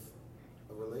 sort of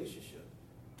a relationship.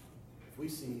 If we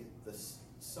see the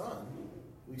Son,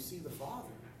 we see the Father,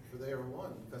 for they are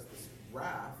one, because this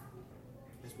wrath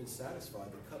has been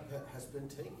satisfied. The cup has been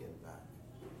taken back.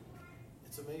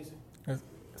 It's amazing.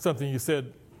 Something you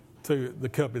said too, the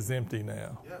cup is empty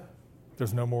now. Yeah.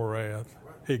 There's no more wrath.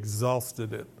 Right. He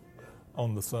exhausted it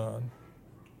on the Son.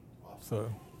 Awesome. So,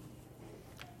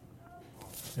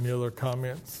 any other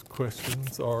comments,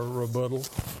 questions, or rebuttals?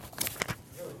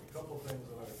 Yeah, a couple of things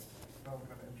that I found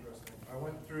kind of interesting. I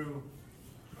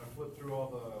flipped through all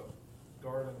the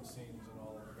garden scenes in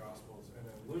all of the Gospels, and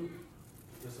in Luke,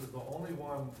 this is the only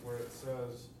one where it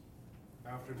says,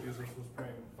 after Jesus was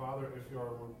praying, Father, if you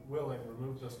are willing,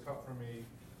 remove this cup from me,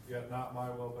 yet not my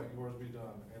will, but yours be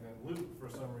done. And in Luke, for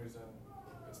some reason,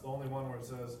 it's the only one where it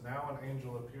says, now an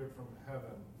angel appeared from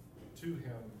heaven to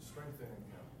him, strengthening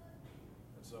him.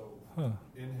 And so,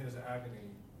 in his agony,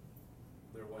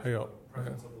 there was the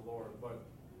presence of the Lord. But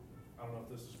I don't know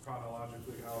if this is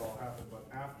chronologically how it all happened, but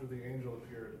after the angel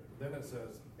appeared, then it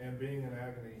says, and being in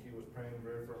agony, he was praying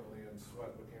very firmly, and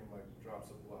sweat became like drops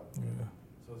of blood. Yeah.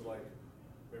 So it's like,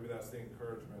 maybe that's the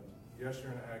encouragement. Yes,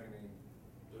 you're in agony.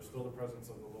 There's still the presence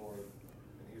of the Lord,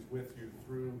 and he's with you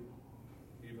through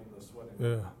even the sweating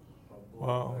of blood.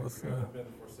 Wow. Like, you haven't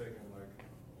been forsaken. Like,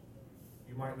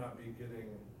 you might not be getting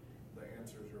the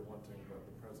answers you're wanting, but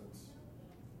the presence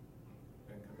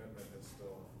and commitment is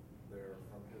still there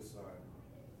from his side.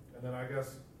 And then I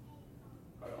guess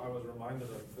I was reminded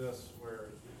of this,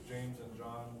 where James and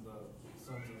John, the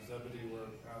sons of Zebedee, were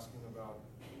asking about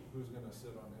who's going to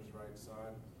sit on his right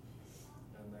side.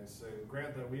 And they say,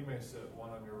 grant that we may sit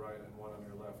one on your right and one on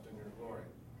your left in your glory.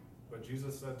 But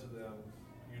Jesus said to them,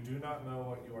 you do not know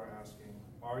what you are asking.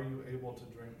 Are you able to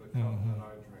drink the cup that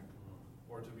I drink,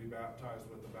 or to be baptized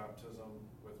with the baptism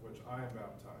with which I am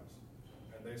baptized?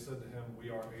 And they said to him, we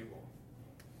are able.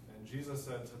 And Jesus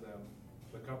said to them,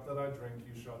 the cup that I drink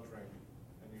you shall drink,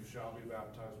 and you shall be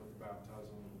baptized with the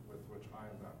baptism with which I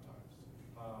am baptized.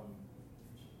 I'm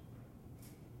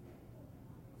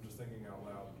just thinking out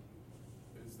loud.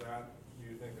 Is that,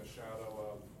 do you think, a shadow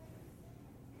of,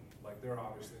 like, they're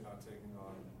obviously not taking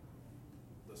on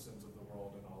the sins of the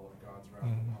world and all of God's wrath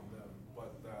upon them,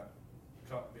 but that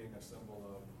cup being a symbol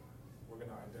of, we're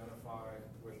going to identify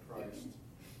with Christ,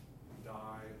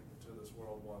 die to this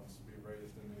world once, be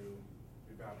raised anew,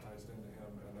 be baptized into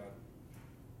him, and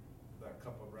that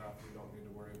cup of wrath we don't need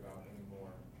to worry about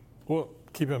anymore. Well,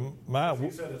 keep in mind,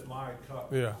 He said it's my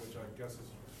cup, Yeah. which I guess is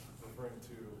referring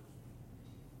to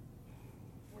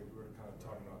what you were kind of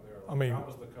talking about there. Like, I mean, that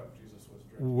was the cup Jesus was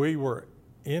drinking. we were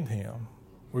in him.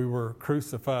 We were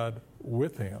crucified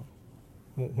with him.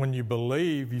 When you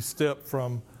believe, you step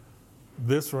from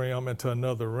this realm into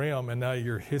another realm, and now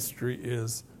your history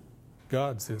is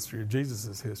God's history,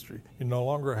 Jesus' history. You no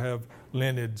longer have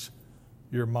lineage,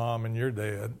 your mom and your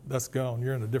dad. That's gone.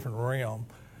 You're in a different realm.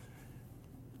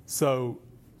 So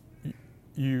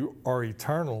you are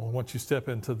eternal once you step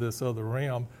into this other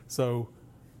realm. So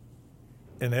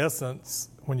in essence,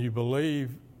 when you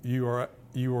believe, you are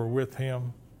with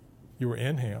him, you were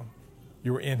in him,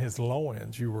 you were in his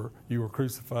loins, you were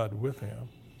crucified with him,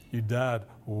 you died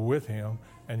with him,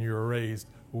 and you were raised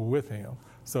with him.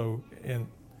 So in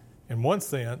one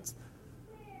sense,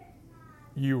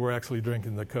 you were actually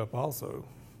drinking the cup also.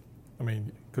 I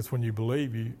mean, because when you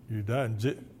believe, you die. And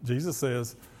Jesus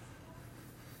says,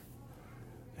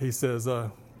 he says,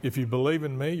 if you believe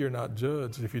in me, you're not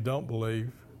judged. If you don't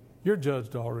believe, you're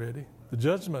judged already. The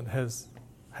judgment has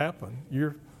happened.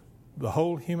 The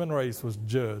whole human race was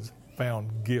judged,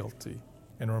 found guilty,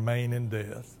 and remain in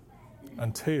death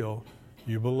until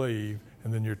you believe,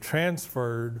 and then you're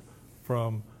transferred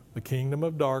from the kingdom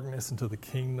of darkness into the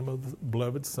kingdom of the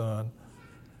beloved Son,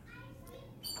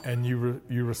 and you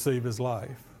receive his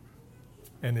life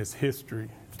and his history.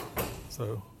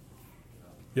 So,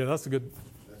 yeah, that's a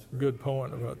good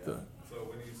point about that. So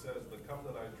when he says, the cup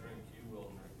that I drink, you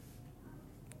will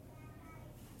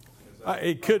drink. Is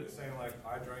It could. saying like,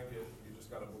 I drank it, you just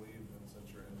got to believe, and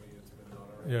since you're in me, it's been done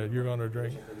already. Yeah, you're going to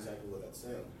drink. That's exactly what that's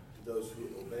saying. To those who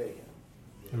obey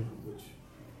him, which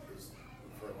is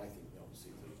referring, I think,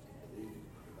 obviously, to believing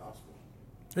the gospel.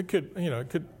 It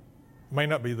could, may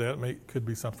not be that. It could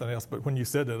be something else. But when you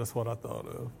said that, that's what I thought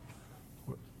of.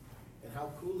 And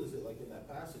how cool is it, like in that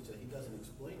passage, that he doesn't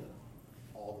explain it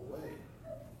all the way,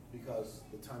 because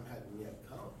the time hadn't yet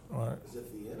come. Right. As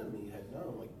if the enemy had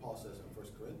known, like Paul says in 1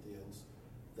 Corinthians,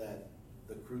 that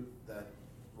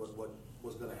what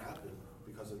was going to happen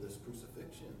because of this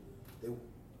crucifixion. The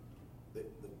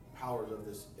powers of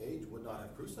this age would not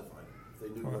have crucified him if they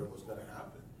knew what was going to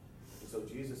happen. And so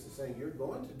Jesus is saying, you're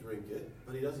going to drink it,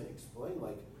 but he doesn't explain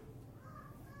like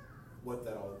what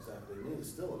that all exactly means. It's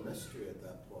still a mystery at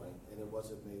that point, and it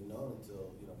wasn't made known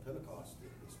until Pentecost,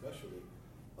 especially,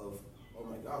 of, oh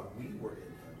my God, we were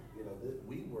in him.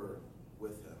 We were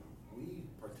with him. We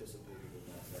participated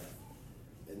in that death.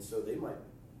 And so they might,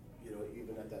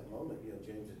 even at that moment,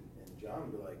 James and John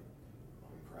would be like,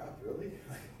 oh crap, really?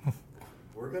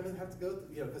 We're going to have to go,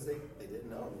 because they didn't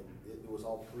know. It was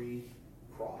all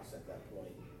pre-cross at that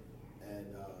point. And,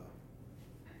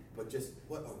 but just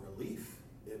what a relief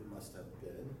it must have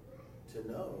been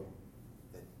to know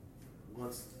that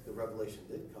once the revelation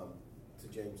did come to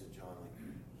James and John, like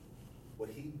what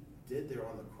he did there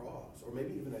on the cross, or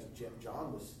maybe even as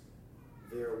John was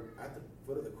there at the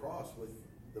foot of the cross with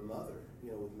the mother,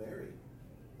 with Mary,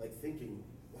 like thinking,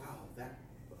 wow,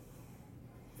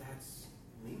 that's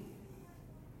me.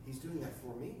 He's doing that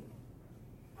for me.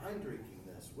 I'm drinking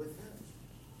this with him.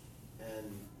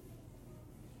 And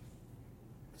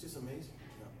it's just amazing.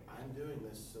 I'm doing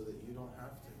this so that you don't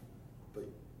have to. But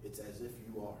it's as if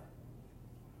you are.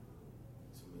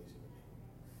 It's amazing to me.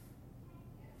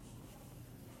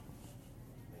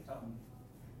 Amazing.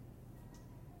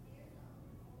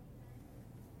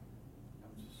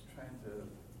 I'm just trying to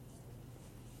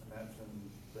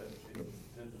imagine that Jesus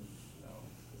didn't know,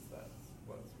 because that's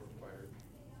what's required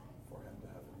for him to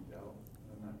have any doubt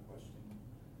in that question.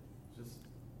 Just,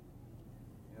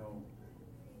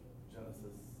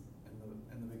 Genesis,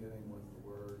 in the beginning was the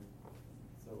Word.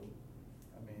 So,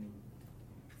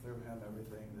 through him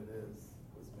everything that is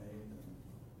was made, and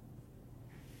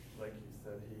like you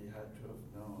said, he had to have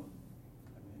known,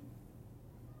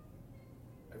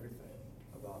 everything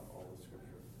about all the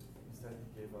Scripture. He said he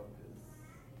gave up his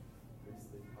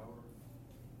priestly power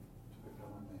to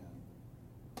become a man.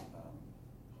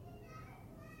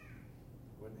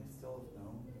 Wouldn't he still have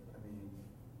known?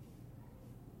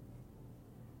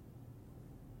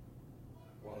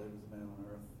 While he was a man on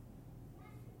earth?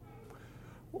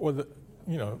 Well,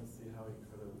 you I know, can see how he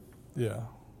could have yeah.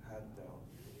 had doubt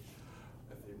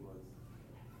if he was.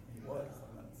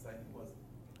 I'm not saying he wasn't.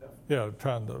 Definitely. Yeah,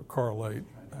 trying to correlate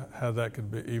how that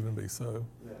could be even be so.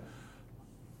 Yeah.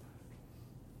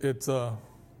 It's I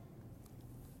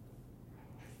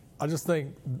just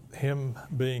think him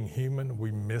being human, we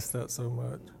miss that so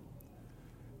much.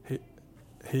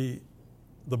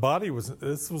 The body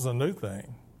this was a new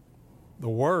thing. The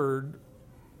Word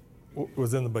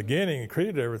was in the beginning and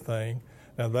created everything.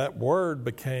 Now that Word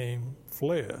became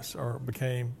flesh, or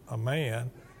became a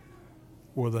man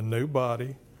with a new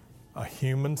body, a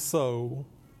human soul.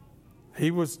 He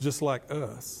was just like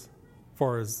us,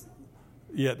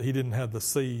 yet he didn't have the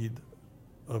seed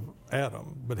of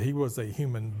Adam, but he was a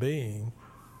human being.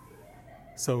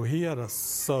 So he had a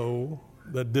soul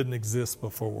that didn't exist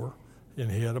before, and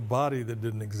he had a body that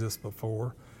didn't exist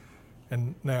before.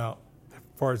 And now, as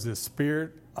far as his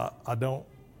spirit,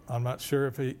 I'm not sure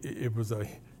if it was a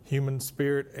human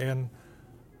spirit and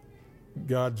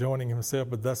God joining himself,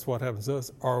 but that's what happens to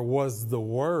us. Or was the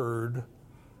Word,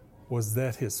 was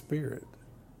that his spirit?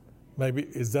 Maybe,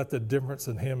 is that the difference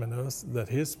in him and us? That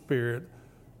his spirit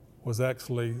was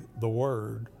actually the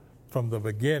Word from the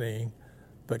beginning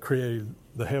that created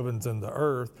the heavens and the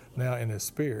earth, now in his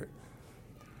spirit.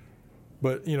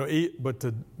 But, but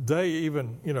today,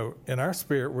 even, in our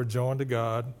spirit, we're joined to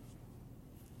God,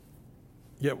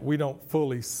 yet we don't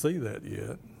fully see that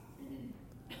yet.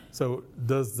 So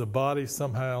does the body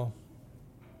somehow,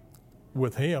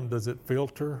 with him, does it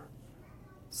filter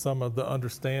some of the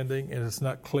understanding, and it's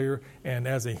not clear? And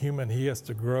as a human, he has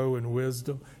to grow in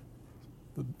wisdom.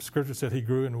 The scripture said he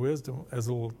grew in wisdom as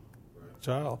a little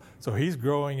child. So he's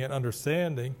growing in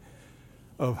understanding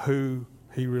of who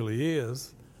he really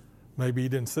is. Maybe he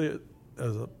didn't see it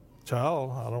as a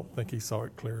child. I don't think he saw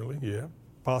it clearly. Yeah,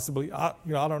 possibly. I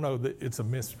don't know. It's a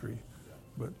mystery,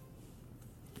 but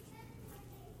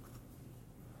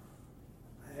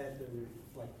I had to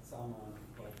reflect some on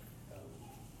what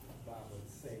Bob was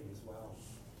saying as well,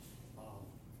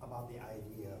 about the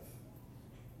idea of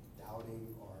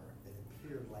doubting, or it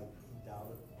appeared like he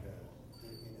doubted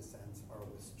in a sense, or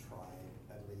was tried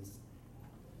at least.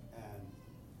 And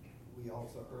we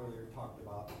also earlier talked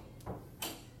about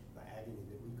the agony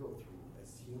that we go through as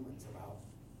humans about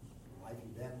life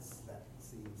events that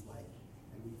seems like,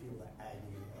 and we feel the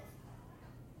agony of,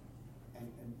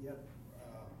 and yet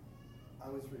I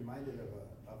was reminded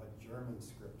of a German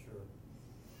scripture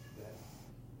that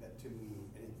to me,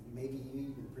 and maybe you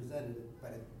even presented it,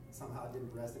 but it somehow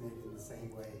didn't resonate in the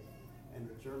same way. And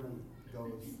the German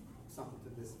goes something to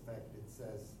this effect. It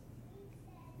says,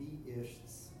 "Wie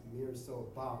ist's mir so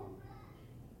bang,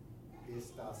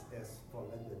 bis das es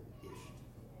vollendet ist."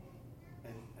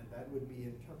 And that would be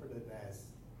interpreted as,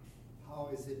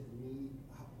 why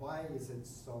am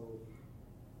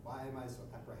I so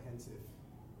apprehensive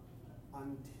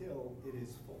until it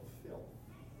is fulfilled?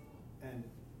 And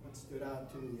what stood out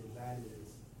to me in that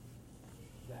is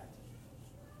that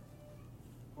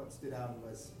what stood out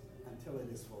was until it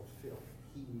is fulfilled.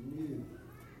 He knew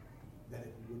that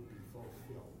it would be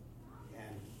fulfilled,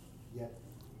 and yet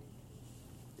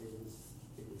it was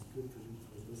good for me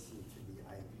to listen to the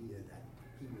idea that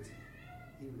he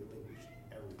relinquished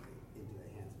everything into the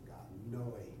hands of God,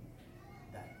 knowing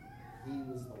that he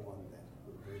was the one that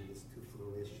would bring this to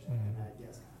fruition. Mm-hmm.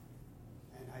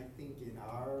 And I think in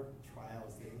our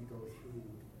trials that we go through,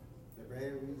 the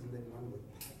very reason that one would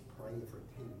pray for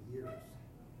 10 years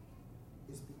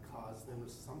is because there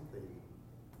was something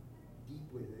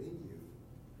deep within you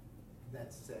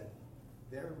that said,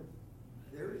 there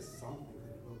is something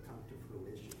that will come to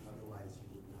fruition, otherwise you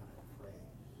would not have prayed.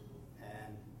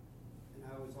 And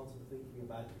I was also thinking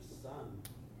about your son,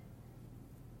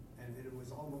 and it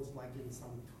was almost like in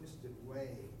some twisted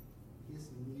way, his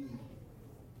need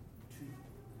to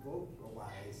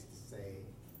vocalize, to say,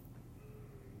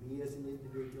 me as an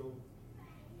individual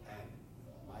and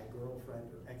my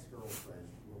girlfriend or ex-girlfriend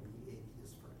will be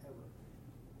atheists forever.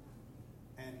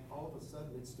 And all of a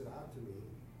sudden it stood out to me,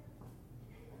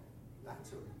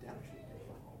 that's a redemption for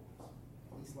him almost.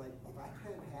 He's like, if I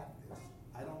can't have this,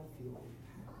 I don't feel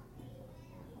happy.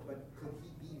 But could he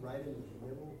be right in the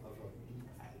middle of a deep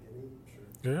agony? Sure.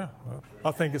 yeah, well, I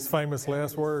think it's famous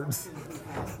last words.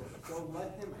 So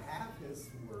let him have his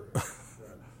word.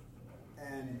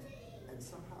 And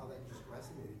somehow that just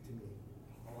resonated to me.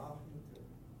 Allow him to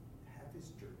have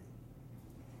his journey.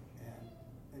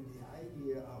 And the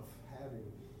idea of having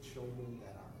children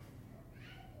that are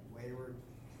wayward,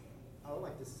 I would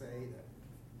like to say that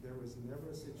there was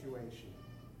never a situation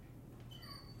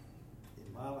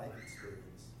in my life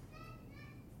experience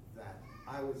that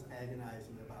I was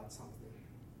agonizing about something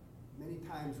many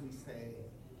times we say,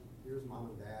 here's mom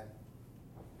and dad,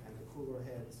 and the cooler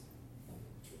heads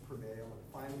prevail, and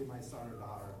finally my son or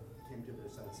daughter came to their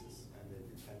senses and they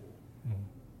repented. Mm-hmm.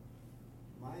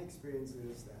 My experience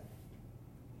is that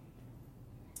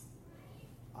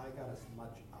I got as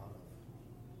much out of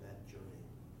that journey,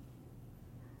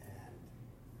 and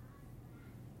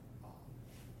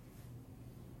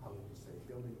how would you say,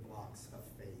 building blocks of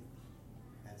faith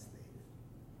as they did.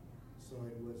 So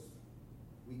it was,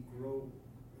 we grow,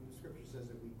 and the scripture says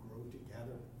that we grow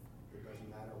together. It doesn't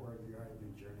matter where you are in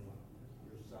your journey.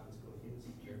 Your son's going his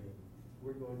journey.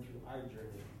 We're going through our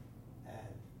journey,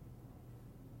 and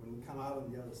when we come out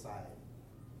on the other side,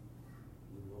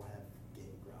 we will have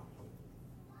gained ground, hopefully.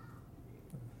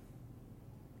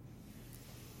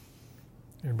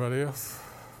 Anybody else?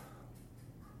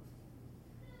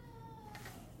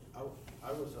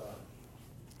 I was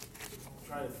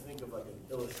trying to think of like an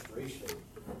illustration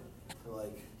to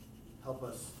like help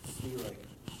us see like,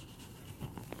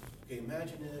 okay,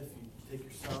 imagine if you take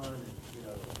your son and, you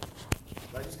know,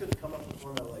 I just couldn't come up with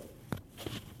one that like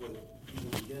would even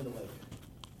begin to like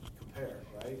compare,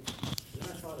 right? Then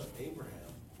I thought of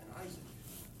Abraham and Isaac,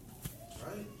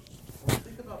 right? Well,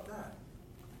 think about that.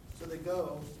 So they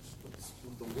go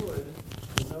with the wood,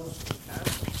 you know, the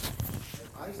cattle. And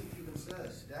Isaac even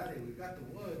says, Daddy, we've got the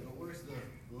wood, but where's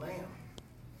the lamb?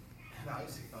 And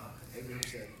Abraham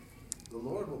said, the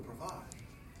Lord will provide.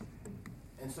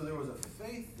 And so there was a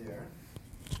faith there,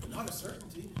 but not a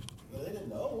certainty. They didn't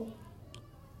know.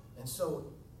 And so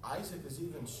Isaac is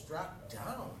even strapped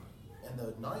down and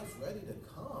the knife ready to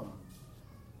come.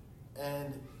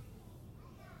 And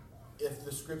if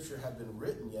the scripture had been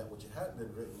written yet, which it hadn't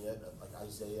been written yet, like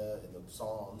Isaiah and the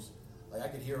Psalms, like I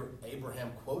could hear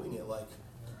Abraham quoting it like,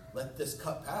 let this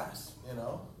cup pass, you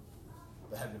know,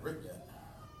 that hadn't been written yet.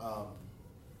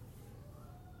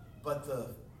 But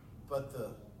the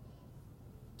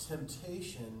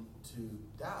temptation to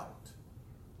doubt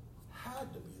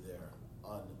had to be there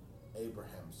on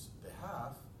Abraham's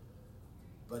behalf.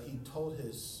 But he told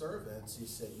his servants, he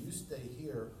said, you stay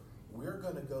here. We're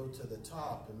going to go to the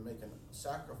top and make a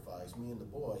sacrifice, me and the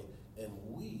boy, and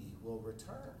we will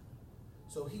return.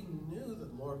 So he knew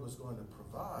that the Lord was going to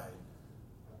provide,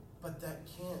 but that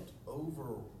can't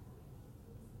override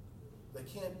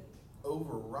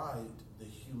the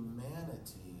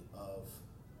humanity of,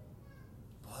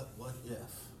 but what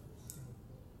if?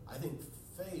 I think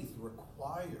faith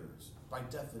requires, by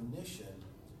definition,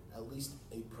 at least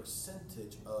a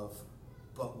percentage of,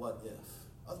 but what if?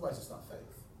 Otherwise, it's not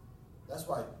faith. That's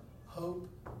why hope,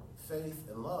 faith,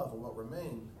 and love are what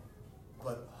remain,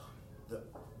 but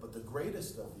the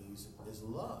greatest of these is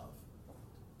love.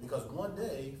 Because one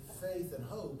day, faith and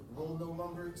hope will no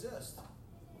longer exist.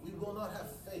 We will not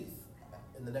have faith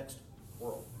in the next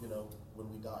world, you know, when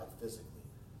we die physically.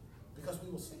 Because we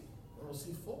will see. And we'll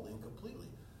see fully and completely.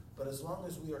 But as long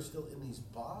as we are still in these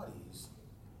bodies,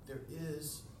 there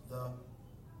is the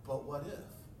but what if?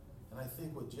 And I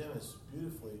think what Jim has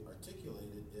beautifully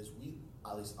articulated is we,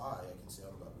 at least I can say, I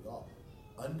don't know about we all,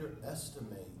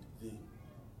 underestimate the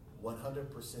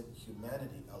 100%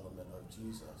 humanity element of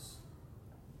Jesus.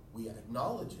 We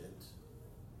acknowledge it,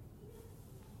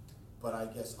 but I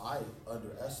guess I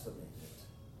underestimate it.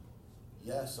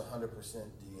 Yes, 100%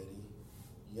 deity.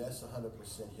 Yes,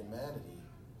 100% humanity.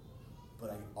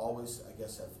 But I always, I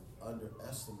guess, have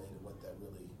underestimated what that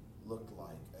really looked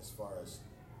like as far as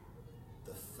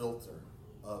the filter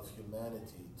of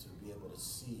humanity to be able to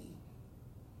see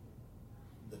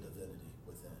the divinity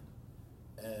within.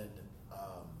 And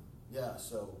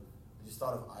so I just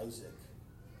thought of Isaac.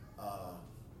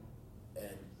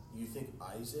 And you think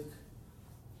Isaac,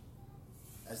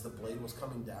 as the blade was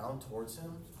coming down towards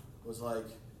him, was like,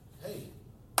 hey,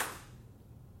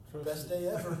 best day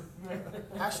ever.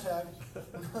 Hashtag.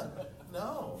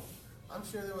 No. I'm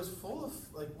sure there was full of,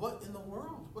 like, what in the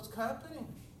world? What's happening?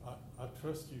 I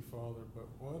trust you, Father, but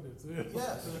what is it?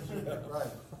 Yes,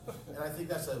 right. And I think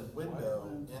that's a window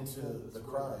into the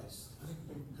Christ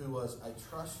who was, I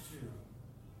trust you,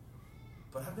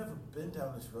 but I've never been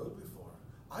down this road before.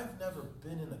 I've never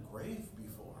been in a grave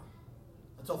before.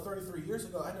 Until 33 years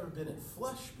ago, I'd never been in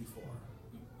flesh before.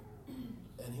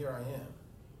 And here I am.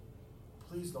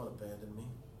 Please don't abandon me.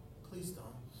 Please don't.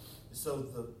 So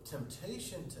the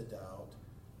temptation to doubt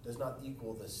does not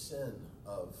equal the sin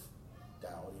of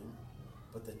doubting,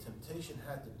 but the temptation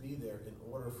had to be there in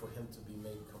order for him to be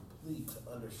made complete,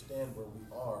 to understand where we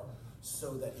are,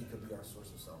 so that he could be our source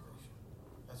of salvation.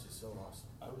 That's just so awesome.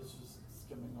 I was just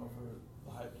skimming over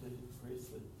the high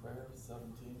priestly prayer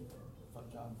 17,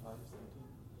 John 5:17.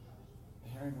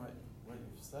 Hearing what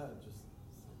you've said, just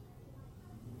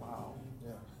wow.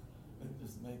 Yeah. it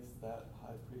just makes that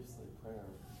high priestly prayer,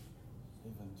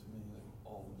 even to me, like,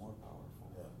 all the more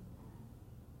powerful. Yeah.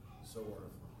 So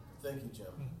wonderful. Thank you,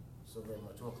 Jim, so very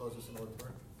much. You want to close this in word of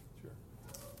prayer? Sure.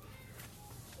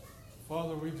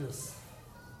 Father, we just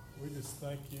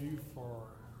thank you for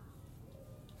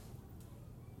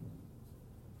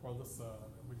the Son.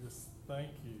 And we just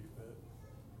thank you that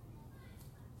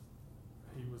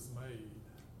he was made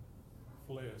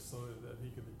flesh so that he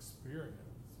could experience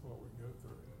what we go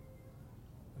through.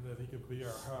 And that he could be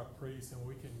our high priest, and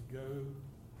we can go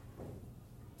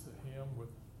to him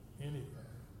with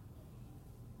anything,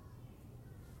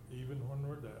 even when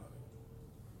we're doubting.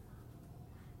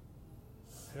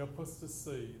 Help us to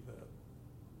see that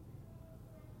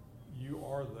you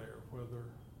are there, whether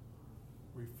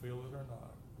we feel it or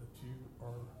not, that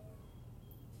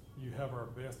you have our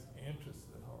best interest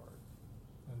at heart,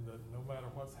 and that no matter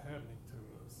what's happening to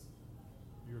us,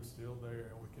 you're still there,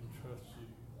 and we can trust you.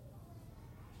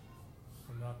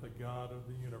 And not the God of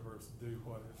the universe do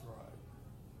what is right.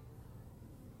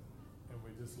 And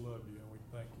we just love you, and we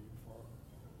thank you for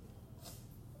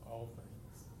all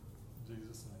things. In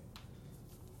Jesus' name.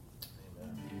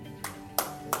 Amen.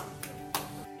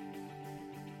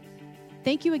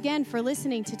 Thank you again for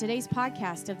listening to today's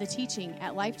podcast of the teaching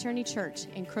at Life Journey Church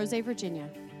in Crozet, Virginia.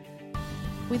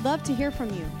 We'd love to hear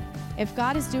from you. If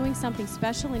God is doing something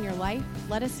special in your life,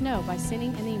 let us know by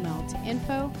sending an email to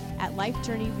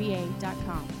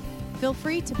info@lifejourneyva.com. Feel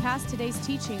free to pass today's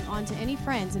teaching on to any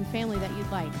friends and family that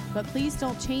you'd like, but please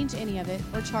don't change any of it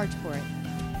or charge for it.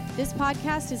 This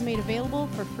podcast is made available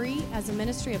for free as a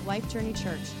ministry of Life Journey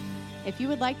Church. If you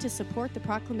would like to support the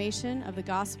proclamation of the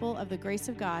gospel of the grace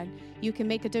of God, you can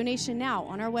make a donation now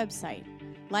on our website,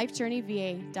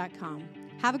 lifejourneyva.com.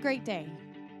 Have a great day.